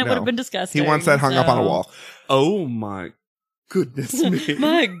handle that and it No. would have been disgusting. He wants that hung up on a So- wall. Oh my goodness me.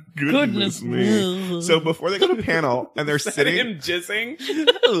 My goodness me. So before they go to panel and they're Is that sitting, him jizzing?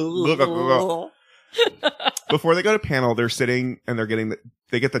 before they go to panel, they're sitting and they're getting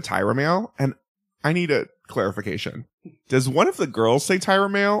they get the Tyra mail. And I need a clarification. Does one of the girls say Tyra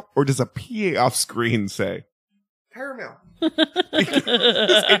mail or does a PA off screen say Tyra mail? Because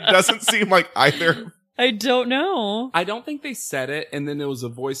it doesn't seem like either. I don't know. I don't think they said it, and then there was a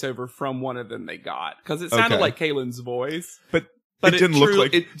voiceover from one of them they got because it sounded Okay. like Kaylin's voice, But but it didn't look truly-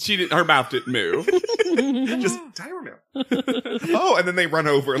 like she didn't. Her mouth didn't move. just Tyra mail. Oh, and then they run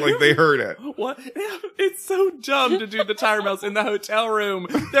over like they heard it. What? It's so dumb to do the tire mouse in the hotel room.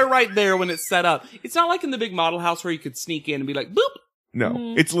 They're right there when it's set up. It's not like in the big model house where you could sneak in and be like, boop.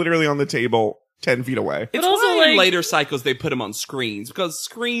 No, it's literally on the table 10 feet away. It's also, why in like- later cycles they put them on screens because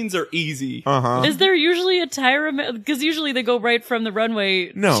screens are easy. Uh-huh. Is there usually a Tyra mail? Because usually they go right from the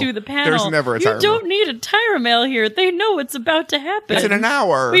runway No, to the panel. there's never a You Tyra don't need a Tyra mail here. They know it's about to happen. It's in an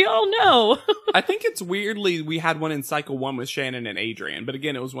hour. We all know. I think it's weirdly we had one in cycle 1 with Shannon and Adrian, but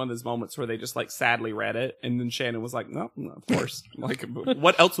again, it was one of those moments where they just like sadly read it, and then Shannon was like, "No, of course." Like,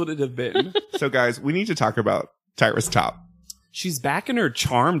 what else would it have been? So guys, we need to talk about Tyra's top. She's back in her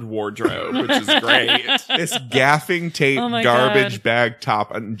Charmed wardrobe, which is great. This gaffing tape Oh my garbage God. bag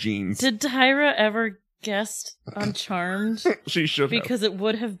top and jeans. Did Tyra ever guest on Charmed? She should have. Because it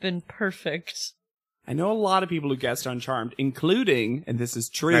would have been perfect. I know a lot of people who guessed on Charmed, including, and this is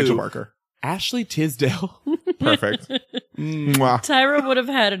true, Nigel Barker. Ashley Tisdale. Perfect. Mwah. Tyra would have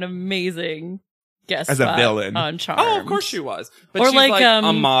had an amazing guest As a spot villain. on Charmed. Oh, of course she was. But Or she's like,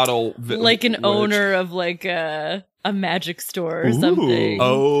 a model. Like an witch. owner of like a magic store or Ooh. something.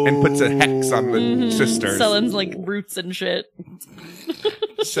 Oh. And puts a hex on the Mhm. sisters. Selling like roots and shit.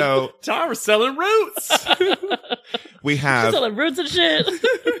 So Tyra's selling roots. we have Selling roots and shit.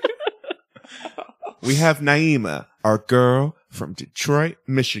 Naima, our girl from Detroit,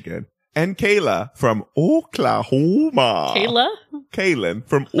 Michigan, and Kayla from Oklahoma. Kayla? Kaylin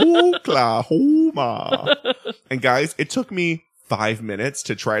from Oklahoma. And guys, it took me 5 minutes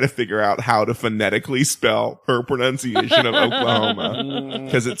to try to figure out how to phonetically spell her pronunciation of Oklahoma.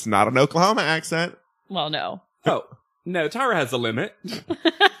 Because it's not an Oklahoma accent. Well, no. Oh, no, Tyra has a limit.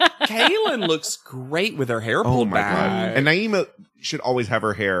 Kaylin looks great with her hair pulled back. And Naima should always have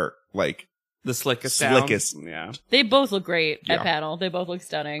her hair like The slickest. Slickest. Sound. Yeah. They both look great Yeah. at panel. They both look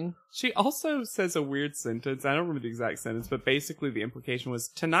stunning. She also says a weird sentence. I don't remember the exact sentence, but basically the implication was,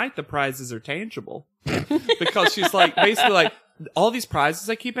 tonight the prizes are tangible. Because she's like, basically like, all these prizes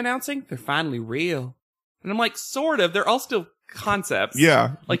I keep announcing, they're finally real. And I'm like, sort of. They're all still concepts.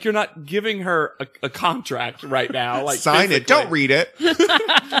 Yeah. Like you're not giving her a contract right now. Like Sign it. physically. Don't read it.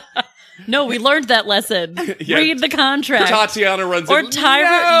 No, we learned that lesson. Yeah. Read the contract. Tatiana runs Or in,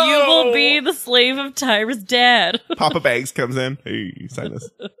 Tyra, "No!" you will be the slave of Tyra's dad. Papa Bags comes in. Hey, sign this.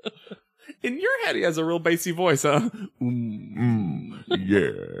 In your head, he has a real bassy voice, huh?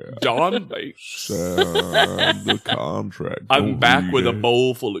 Yeah. Don Bates. Sign the contract. I'm Don't back read with a it.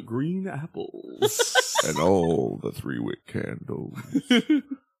 bowl full of green apples. And all the 3-wick candles.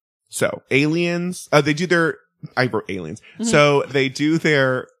 So, aliens, they do their, I wrote aliens. So, they do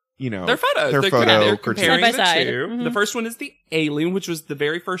their, Their photos. Their They're photo comparing Side by the side. two. Mhm. The first one is the alien, which was the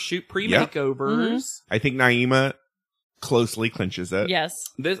very first shoot pre-makeovers. I think Naima closely clinches it. Yes.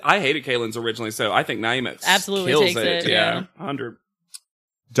 This I hated Kaylin's originally, so I think Naima Absolutely kills takes it, yeah. 100.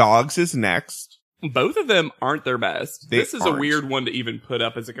 Dogs is next. Both of them aren't their best. They This is aren't. a weird one to even put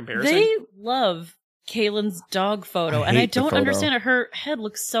up as a comparison. They love Kaylin's dog photo, I and I hate the don't photo. understand it. Her head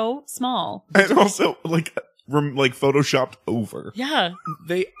looks so small. And also, like photoshopped over. Yeah.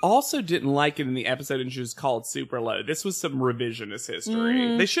 They also didn't like it in the episode, and she was called super low. This was some revisionist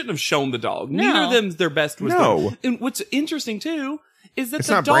history. They shouldn't have shown the dog. No. Neither of them's their best was No. And what's interesting too is that It's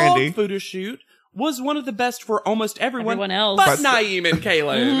the not dog Brandy. photo shoot was one of the best for almost everyone else. but Naeem and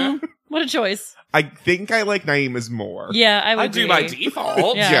Kaylin. What a choice. I think I like Naeema's more. Yeah, I would I agree. do by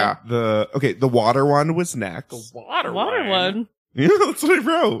default. Yeah. The water one was next. Water one. Yeah, that's what I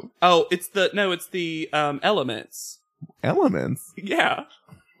wrote. Oh, it's the elements. Elements. Yeah.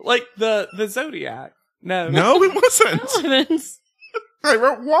 Like the zodiac. No. No, it wasn't. Elements. I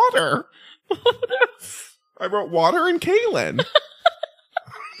wrote water. I wrote water and Kaylin.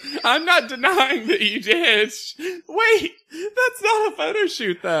 I'm not denying that you did. Wait, that's not a photo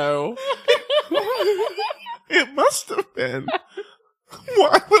shoot though. It must have been.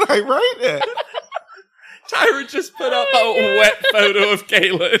 Why would I write it? Tyra just put up a wet photo of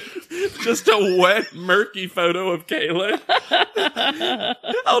Kaylin. Just a wet, murky photo of Kaylin.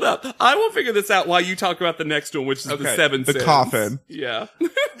 Hold up. I will figure this out while you talk about the next one, which is the seven the sins. coffin. Yeah. You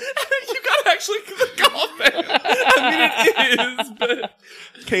got actually the coffin. I mean, it is, but...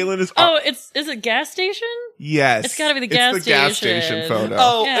 Kaylin is. Oh, is it gas station? Yes. It's gotta be the It's gas station station. photo.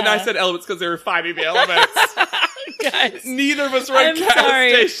 Oh, Yeah. and I said elements because they were fighting the elements. Guys, Neither of us wrote I'm gas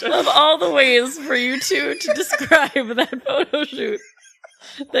sorry. station. Of all the ways for you two to describe that photo shoot,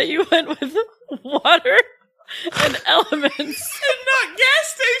 that you went with water and elements. And not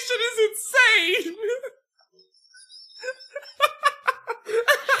gas station is insane.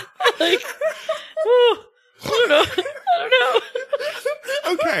 Like, whew, I don't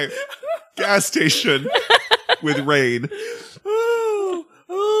know. Okay. Gas station with rain. Oh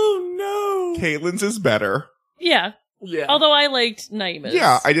no. Kaylin's is better. Yeah. Yeah. Although I liked Naima's.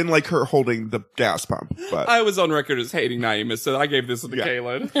 Yeah, I didn't like her holding the gas pump, but I was on record as hating Naima, so I gave this one to Yeah.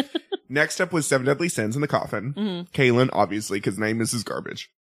 Kaylin. next up was Seven Deadly Sins in the coffin. Mhm. Kaylin, obviously, because Naeema's is garbage.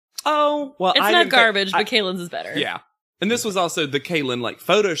 Oh, well, It's I not didn't garbage, think- but Kaylin's is better. Yeah. And this was also the Kaylin, like,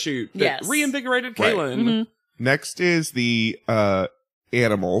 photo shoot that Yes. reinvigorated Right. Kaylin. Mhm. Next is the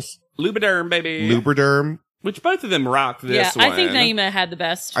animals. Lubriderm, baby. Lubriderm. Which both of them rocked this Yeah, one. I think Naima had the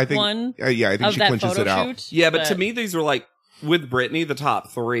best I think, one yeah, I think of she that clinches photo it out. shoot. Yeah, but to me, these were, like, with Brittany, the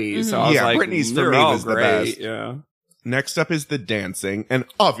top three. So I was Yeah, like, Brittany's for they're me all was the great. best. Yeah. Next up is the dancing, and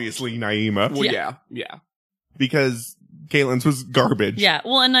obviously Naeema, Well, Yeah. yeah. because Kaylin's was garbage. Yeah,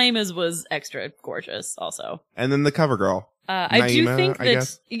 well, and Naima's was extra gorgeous also. And then the cover girl. I do Naima, think I that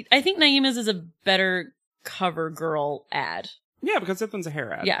guess. I think Naima's is a better cover girl ad. Yeah, because this one's a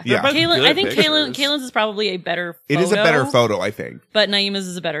hair ad. Yeah, They're Yeah. both Kaylin. good I think pictures. Kaylin's is probably a better. It is a better photo, I think. but Naima's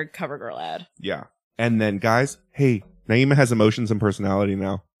is a better cover girl ad. Yeah. And then, guys, hey, Naeema has emotions and personality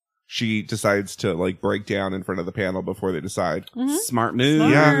now. She decides to, like, break down in front of the panel before they decide. Mhm. Smart move.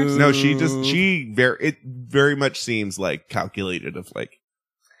 Smart. Yeah. No, it very much seems, like, calculated of, like,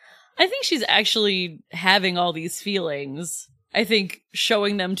 I think she's actually having all these feelings. I think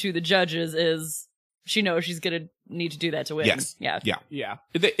showing them to the judges is she knows she's gonna need to do that to win. Yes. Yeah. yeah. Yeah.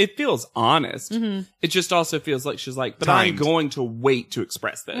 It feels honest. Mhm. It just also feels like she's like, but Timed. I'm going to wait to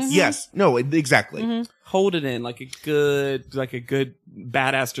express this. Yes. No, exactly. Mhm. Hold it in like a good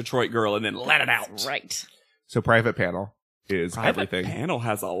badass Detroit girl and then let it out. Right. So private panel is Private everything. panel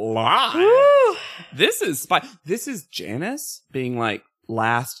has a lot. Woo! This is Janice being like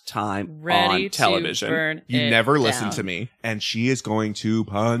last time Ready on television. to burn You it never down. listen to me. And she is going to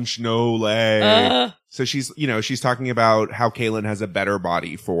punch Nole. So she's talking about how Kaylin has a better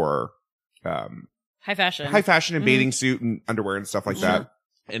body for High fashion. high fashion and Mhm. bathing suit and underwear and stuff like that.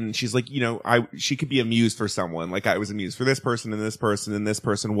 And she's like, she could be a muse for someone. Like I was a muse for this person and this person and this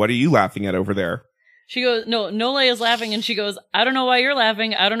person. What are you laughing at over there? She goes, no, Nole is laughing, and she goes, I don't know why you're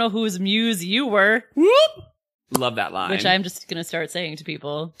laughing. I don't know whose muse you were. Whoop! Love that line. Which I'm just gonna start saying to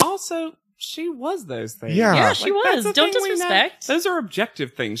people. also, she was those things. Yeah. Yeah, she Like, was. that's the Don't thing we know. disrespect. Those are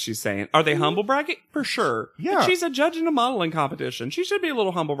objective things she's saying. Are they humble bragging? For sure. Yeah. But she's a judge in a modeling competition. She should be a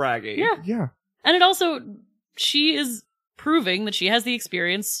little humble braggy. Yeah. Yeah. And it also, she is proving that she has the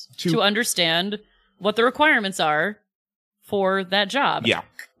experience To- to understand what the requirements are for that job. Yeah.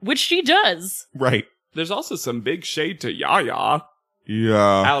 Which she does. Right. There's also some big shade to Yaya Yeah.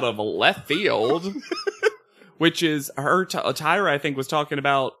 out of left field. Which is her, Tyra, I think, was talking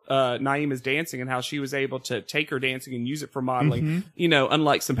about Naima's dancing and how she was able to take her dancing and use it for modeling. Mhm. You know,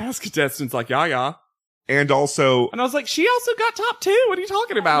 unlike some past contestants like Yaya. And also And I was like, she also got top 2. What are you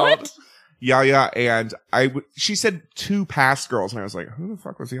talking about? What? Yaya and she said 2 past girls, and I was like, who the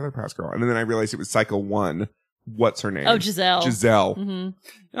fuck was the other past girl? And then I realized it was Cycle 1. What's her name? Oh, Giselle. Giselle. hmm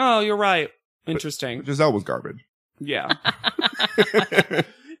Oh, you're right. Interesting. Giselle was garbage. Yeah.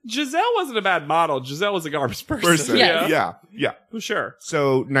 Giselle wasn't a bad model. Giselle was a garbage person. Yeah. Yeah. For sure.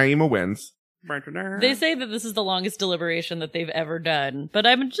 So Naima wins. They say that this is the longest deliberation that they've ever done, but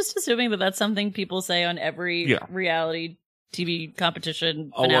I'm just assuming that that's something people say on every Yeah. reality TV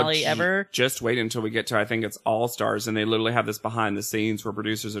competition finale ever. Just wait until we get to, I think it's All Stars, and they literally have this behind the scenes where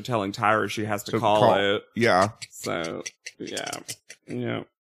producers are telling Tyra she has to call it. Yeah. So, yeah. Yeah.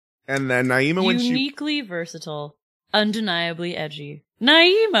 And then Naima, when she... Uniquely versatile. Undeniably edgy.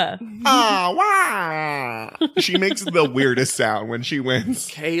 Naima! Wow. She makes the weirdest sound when she wins.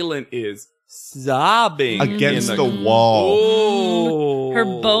 Kaylin is sobbing Against in the wall. Oh. Her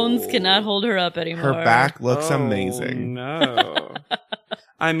bones cannot hold her up anymore. Her back looks Oh, amazing. No.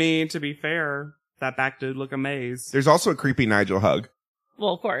 I mean, to be fair, that back did look amazing. There's also a creepy Nigel hug.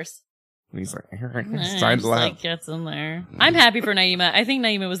 Well, of course. And he's like, it's Just, time to laugh. like, gets in there. I'm happy for Naima. I think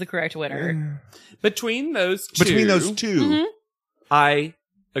Naima was the correct winner. Between those two. Mhm. I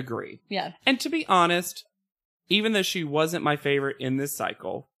agree. Yeah. And to be honest, even though she wasn't my favorite in this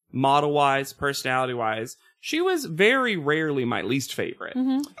cycle, model-wise, personality-wise, she was very rarely my least favorite.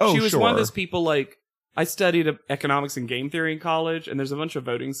 Mm-hmm. Oh, She was sure. one of those people, like, I studied economics and game theory in college, and there's a bunch of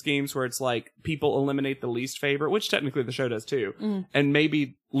voting schemes where it's like people eliminate the least favorite, which technically the show does too. Mm. And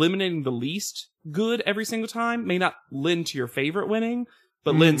maybe eliminating the least good every single time may not lend to your favorite winning,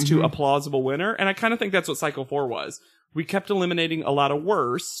 but lends to a plausible winner. And I kind of think that's what Cycle 4 was. We kept eliminating a lot of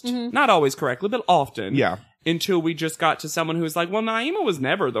worst, not always correctly, but often. Yeah. Until we just got to someone who was like, well, Naima was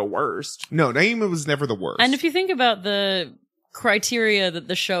never the worst. No, Naima was never the worst. And if you think about the criteria that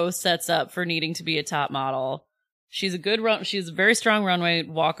the show sets up for needing to be a top model, she's a very strong runway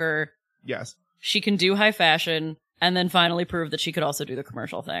walker. Yes. She can do high fashion and then finally prove that she could also do the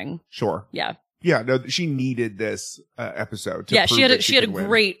commercial thing. Sure. Yeah. Yeah, no, she needed this episode to Yeah, prove she had that a could win.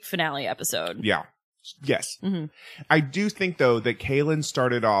 great finale episode. Yeah. Yes. Mhm. I do think, though, that Kaylin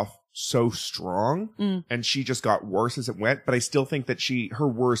started off so strong and she just got worse as it went, but I still think that her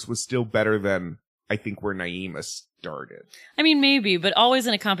worst was still better than, I think, where Naima started. I mean, maybe, but always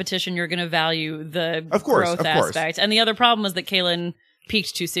in a competition, you're going to value the Of course, growth of course. aspect. And the other problem was that Kaylin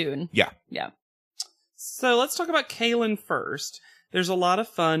peaked too soon. Yeah. Yeah. So let's talk about Kaylin first. There's a lot of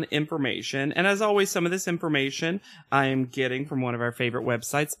fun information, and as always, some of this information I am getting from one of our favorite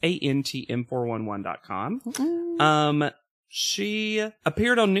websites, antm411.com. She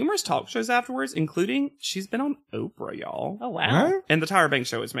appeared on numerous talk shows afterwards, including she's been on Oprah, y'all. Oh, wow. Huh? And the Tyra Banks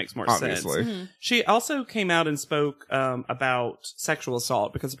show, which makes more Obviously. sense. She also came out and spoke about sexual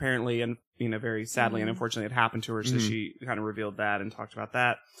assault because apparently, and very sadly and unfortunately, it happened to her. So she kind of revealed that and talked about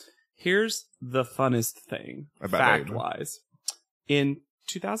that. Here's the funnest thing, About fact-wise. In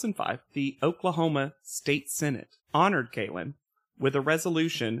 2005, the Oklahoma State Senate honored Kaylin with a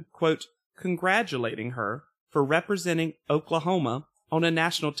resolution, quote, congratulating her for representing Oklahoma on a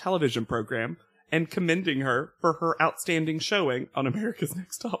national television program and commending her for her outstanding showing on America's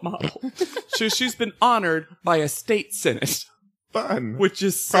Next Top Model. So she's been honored by a state senate, Fun. which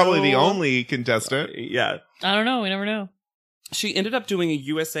is Probably the only contestant. Yeah. I don't know. We never know. She ended up doing a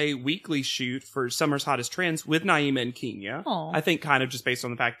USA Weekly shoot for Summer's Hottest Trends with Naima and Kenya. Aw. I think kind of just based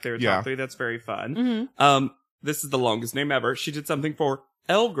on the fact that they're Yeah. top three. That's very fun. Mm-hmm. This is the longest name ever. She did something for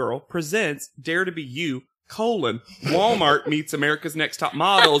L Girl Presents Dare to Be You, Walmart meets America's Next Top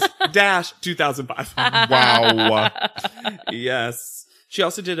Models, 2005. Wow. Yes. She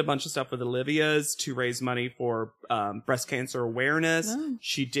also did a bunch of stuff with Olivia's to raise money for breast cancer awareness. Oh.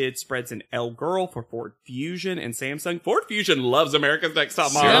 She did spreads in L Girl for Ford Fusion and Samsung. Ford Fusion loves America's Next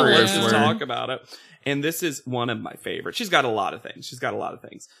Top Model. Let's just Seriously. talk about it. And this is one of my favorites. She's got a lot of things.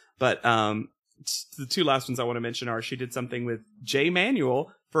 But the two last ones I want to mention are she did something with Jay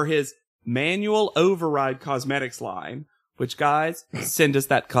Manuel for his Manual Override Cosmetics line. Which, guys, send us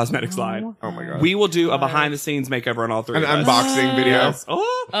that cosmetics line. Oh my God. We will do a behind-the-scenes makeover on all three An of us. unboxing video. Yes.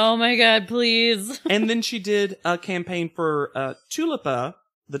 Oh. Oh my God, please. And then she did a campaign for Tulipa,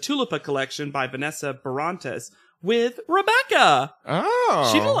 the Tulipa collection by Vanessa Barantes with Rebecca. Oh.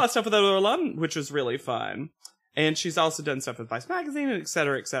 She did a lot of stuff with other alum, which was really fun. And she's also done stuff with Vice Magazine, et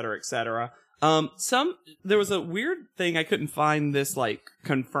cetera, et cetera, et cetera. There was a weird thing, I couldn't find this,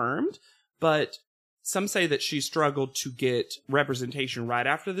 confirmed, but some say that she struggled to get representation right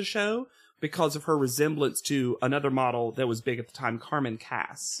after the show because of her resemblance to another model that was big at the time, Carmen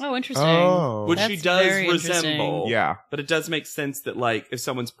Cass. Oh, interesting. Oh. Which she That's does very interesting. resemble. Yeah. But it does make sense that, if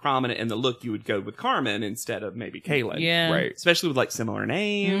someone's prominent in the look, you would go with Carmen instead of maybe Kaylin. Yeah. Right. Especially with, similar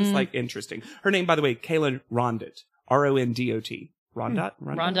names. Interesting. Her name, by the way, Kaylin Rondot. R-O-N-D-O-T. Rondot?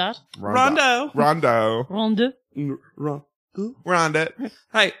 Rondot? Rondo. Rondo. Rondot? Rondot.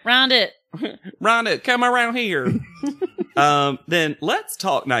 Hey, Round it. Rondot, come around here. Then let's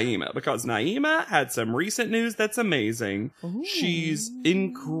talk Naima, because Naima had some recent news that's amazing. Ooh. She's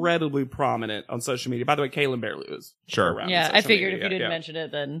incredibly prominent on social media. By the way, Kaylin barely was Sure. around Yeah, on I social figured media. if you didn't Yeah. mention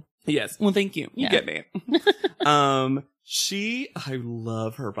it, then. Yes. Well, thank you. You Yeah. get me. I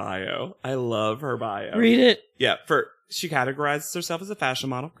love her bio. I love her bio. Read it. Yeah, she categorizes herself as a fashion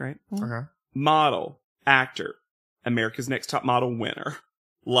model. Great. Okay. Model, actor, America's Next Top Model winner.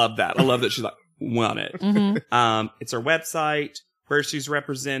 Love that. I love that she's like, won it. Mm-hmm. It's her website where she's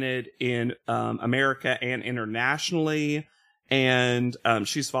represented in America and internationally. And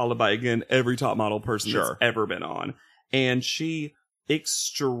she's followed by, again, every top model person that's ever been on. And she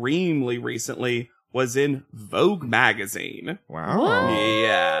extremely recently was in Vogue magazine. Wow. What?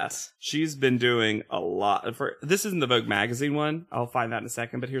 Yeah. She's been doing a lot. This isn't the Vogue magazine one. I'll find that in a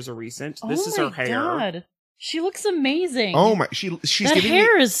second, but here's a recent. This is her hair. God. She looks amazing. Oh my, she's that giving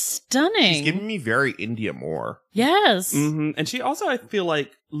hair me, is stunning. she's giving me very India Moore. Yes. Mm-hmm. And she also, I feel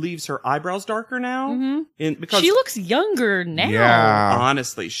like, leaves her eyebrows darker now. Mm-hmm. Because she looks younger now. Yeah.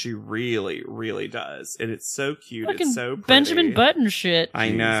 honestly, she really, really does. And it's so cute. Fucking It's so pretty. Benjamin Button shit. I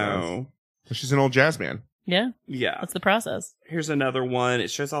know. She's an old jazz man. Yeah. Yeah. That's the process. Here's another one. It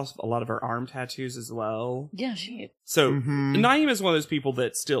shows off a lot of her arm tattoos as well. Yeah, she. So Mhm. Naeem is one of those people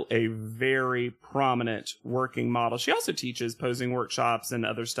that's still a very prominent working model. She also teaches posing workshops and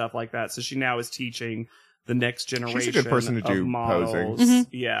other stuff like that. So she now is teaching the next generation. She's a good person to of do models. posing. Mhm.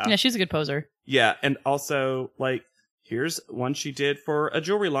 Yeah. Yeah, she's a good poser. Yeah. And also, like, here's one she did for a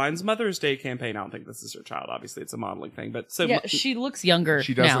Jewelry Line's Mother's Day campaign. I don't think this is her child. Obviously, it's a modeling thing. But so Yeah, she looks younger.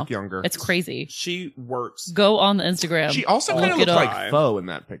 She does now. look younger. It's crazy. she works Go on the Instagram. She also Look kind of it looks up. like Faux in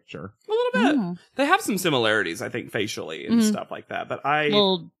that picture. a little bit. Mm. They have some similarities, I think, facially and Mhm. stuff like that. But I.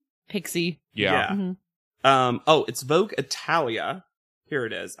 Little pixie. Yeah. Mhm. It's Vogue Italia. Here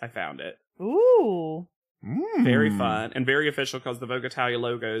it is. I found it. Ooh. Very Mm. fun and very official because the Vogue Italia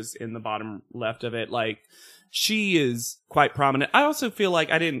logo's in the bottom left of it. Like, she is quite prominent. I also feel like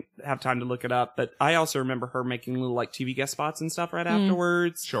I didn't have time to look it up, but I also remember her making little like TV guest spots and stuff right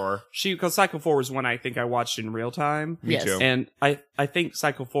afterwards. Sure. Because Cycle 4 was one I think I watched in real time. Me Yes. too. And I think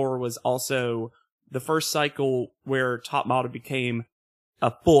Cycle 4 was also the first cycle where Top Model became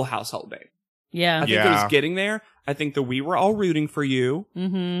a full household name. Yeah. I think it Yeah. was getting there. I think that we were all rooting for you.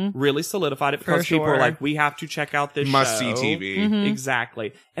 Mm-hmm. Really solidified it because For people were sure. like, we have to check out this Must show. see TV. Mhm.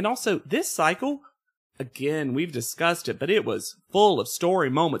 Exactly. And also, this cycle, again, we've discussed it, but it was full of story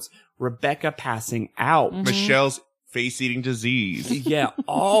moments. Rebecca passing out. Mhm. Michelle's face-eating disease. Yeah,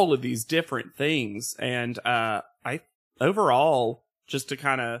 all of these different things. And overall, just to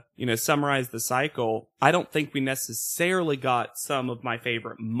kind of, summarize the cycle, I don't think we necessarily got some of my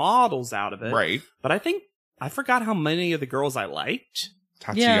favorite models out of it. Right. But I forgot how many of the girls I liked.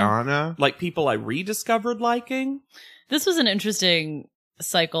 Tatiana. Like people I rediscovered liking. This was an interesting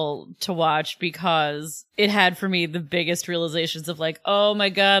cycle to watch because it had for me the biggest realizations of like, oh my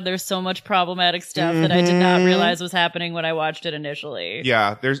God, there's so much problematic stuff that I did not Mhm. realize was happening when I watched it initially.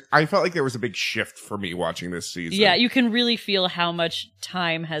 Yeah, I felt like there was a big shift for me watching this season. Yeah, you can really feel how much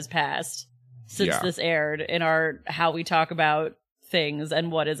time has passed since Yeah. this aired in our how we talk about things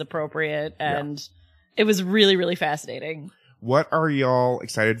and what is appropriate, and it was really, really fascinating. What are y'all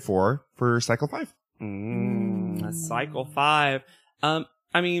excited for Cycle 5? Cycle 5.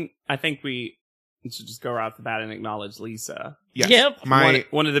 I think we should just go right off the bat and acknowledge Lisa. Yes. Yep.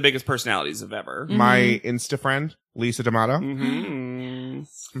 One of the biggest personalities of ever. My Insta friend, Lisa D'Amato. Mm-hmm.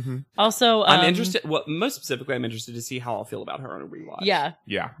 Mm-hmm. Also, I'm interested. Well, most specifically, I'm interested to see how I'll feel about her on a rewatch. Yeah,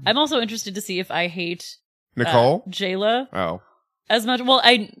 Yeah. I'm also interested to see if I hate Nicole? Jayla Oh. as much. Well,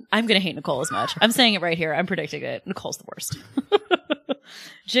 I'm gonna hate Nicole as much. I'm saying it right here. I'm predicting it. Nicole's the worst.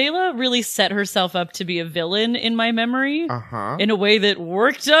 Jayla really set herself up to be a villain in my memory Uh-huh. in a way that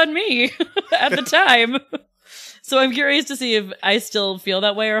worked on me at the time. So I'm curious to see if I still feel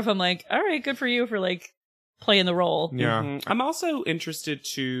that way or if I'm like, all right, good for you for like playing the role. Yeah. Mhm. I'm also interested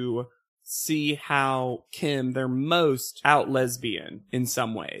to see how Kim, they're most out lesbian in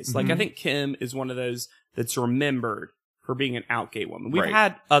some ways. Like, I think Kim is one of those that's remembered for being an out gay woman. We've Right.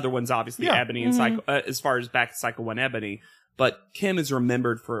 had other ones, obviously, Yeah. Ebony and Cycle, as far as back to Cycle 1 Ebony, but Kim is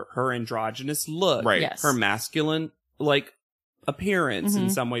remembered for her androgynous look, Right. Yes. her masculine, like, appearance in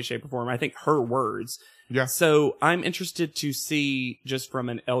some way, shape, or form. I think her words. Yeah. So I'm interested to see, just from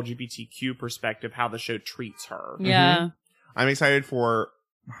an LGBTQ perspective, how the show treats her. Yeah. I'm excited for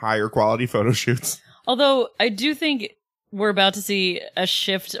higher quality photo shoots. Although I do think we're about to see a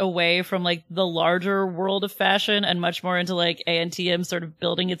shift away from like the larger world of fashion and much more into like ANTM sort of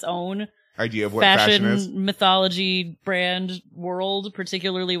building its own Idea of what fashion is. mythology brand world,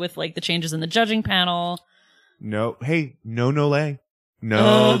 particularly with like the changes in the judging panel. No. Hey, no lay.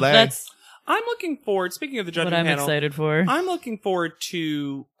 No lay. That's I'm looking forward, speaking of the judging what I'm panel, excited for. I'm looking forward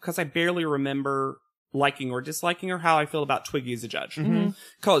to, because I barely remember liking or disliking her, how I feel about Twiggy as a judge.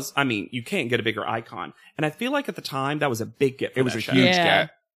 Because, I mean, you can't get a bigger icon. And I feel like at the time, that was a big get for It was that a show. huge Yeah.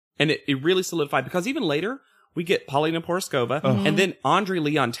 get. And it really solidified, because even later, we get Paulina Poroskova, and then Andre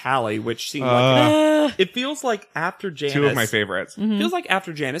Leon Talley, which seemed like... It feels like after Janice... Two of my favorites. Feels like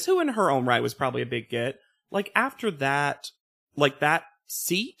after Janice, who in her own right was probably a big get, like after that, like that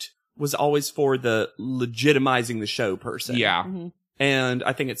seat was always for the legitimizing the show person. Yeah. And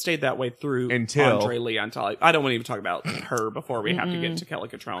I think it stayed that way through Until- Andre Leon Talley. I don't want to even talk about her before we have to get to Kelly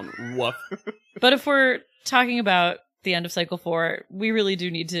Catrone. Woof. But if we're talking about the end of Cycle 4, we really do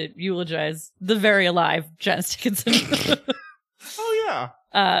need to eulogize the very alive Janice Dickinson. Oh,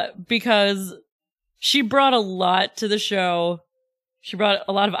 yeah. Because she brought a lot to the show. She brought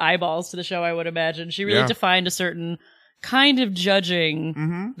a lot of eyeballs to the show, I would imagine. She really Yeah. defined a certain kind of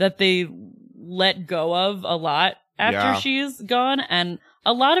judging that they let go of a lot after Yeah. she's gone. And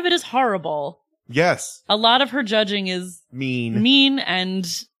a lot of it is horrible. Yes. A lot of her judging is Mean. and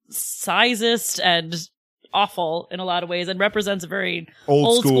sizist and awful in a lot of ways, and represents a very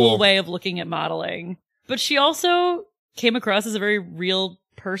Old school. way of looking at modeling. But she also came across as a very real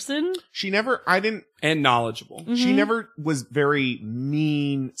person. And knowledgeable. She never was very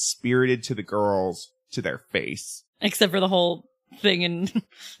mean-spirited to the girls to their face. Except for the whole thing in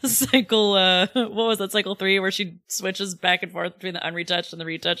cycle, what was that, cycle 3, where she switches back and forth between the unretouched and the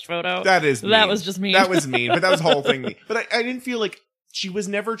retouched photo. That is mean. That was just mean. That was mean, but that was the whole thing mean. But I didn't feel like she was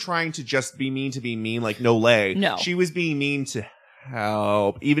never trying to just be mean, like Nolay. No. She was being mean to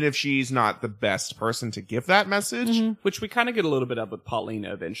help, even if she's not the best person to give that message. Which we kind of get a little bit of with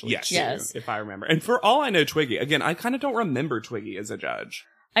Paulina eventually, Yes. too, Yes. if I remember. And for all I know, Twiggy, again, I kind of don't remember Twiggy as a judge.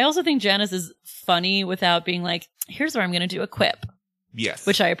 I also think Janice is funny without being like, here's where I'm going to do a quip, Yes.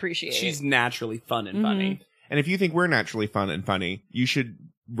 which I appreciate. She's naturally fun and funny. And if you think we're naturally fun and funny, you should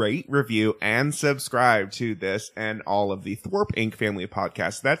rate, review, and subscribe to this and all of the Thwarp Inc. family of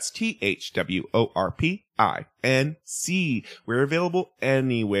podcasts. That's THWORPINC. We're available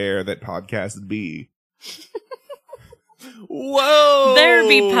anywhere that podcasts be. Whoa! There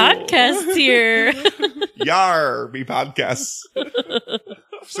be podcasts here. Yar, be podcasts.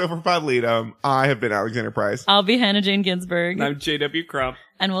 So for Podleadum, I have been Alexander Price. I'll be Hannah Jane Ginsburg. And I'm JW Crump.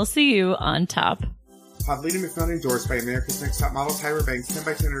 And we'll see you on top. Podleadum is not endorsed by America's Next Top Model, Tyra Banks,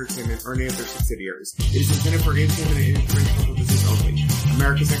 10x10 Entertainment, or any of their subsidiaries. It is intended for entertainment and informational purposes only.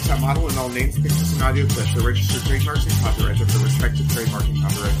 America's Next Top Model and all names, pictures, and audio clips are registered trademarks and copyrights of the respective trademark and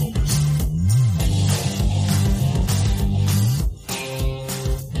copyright holders.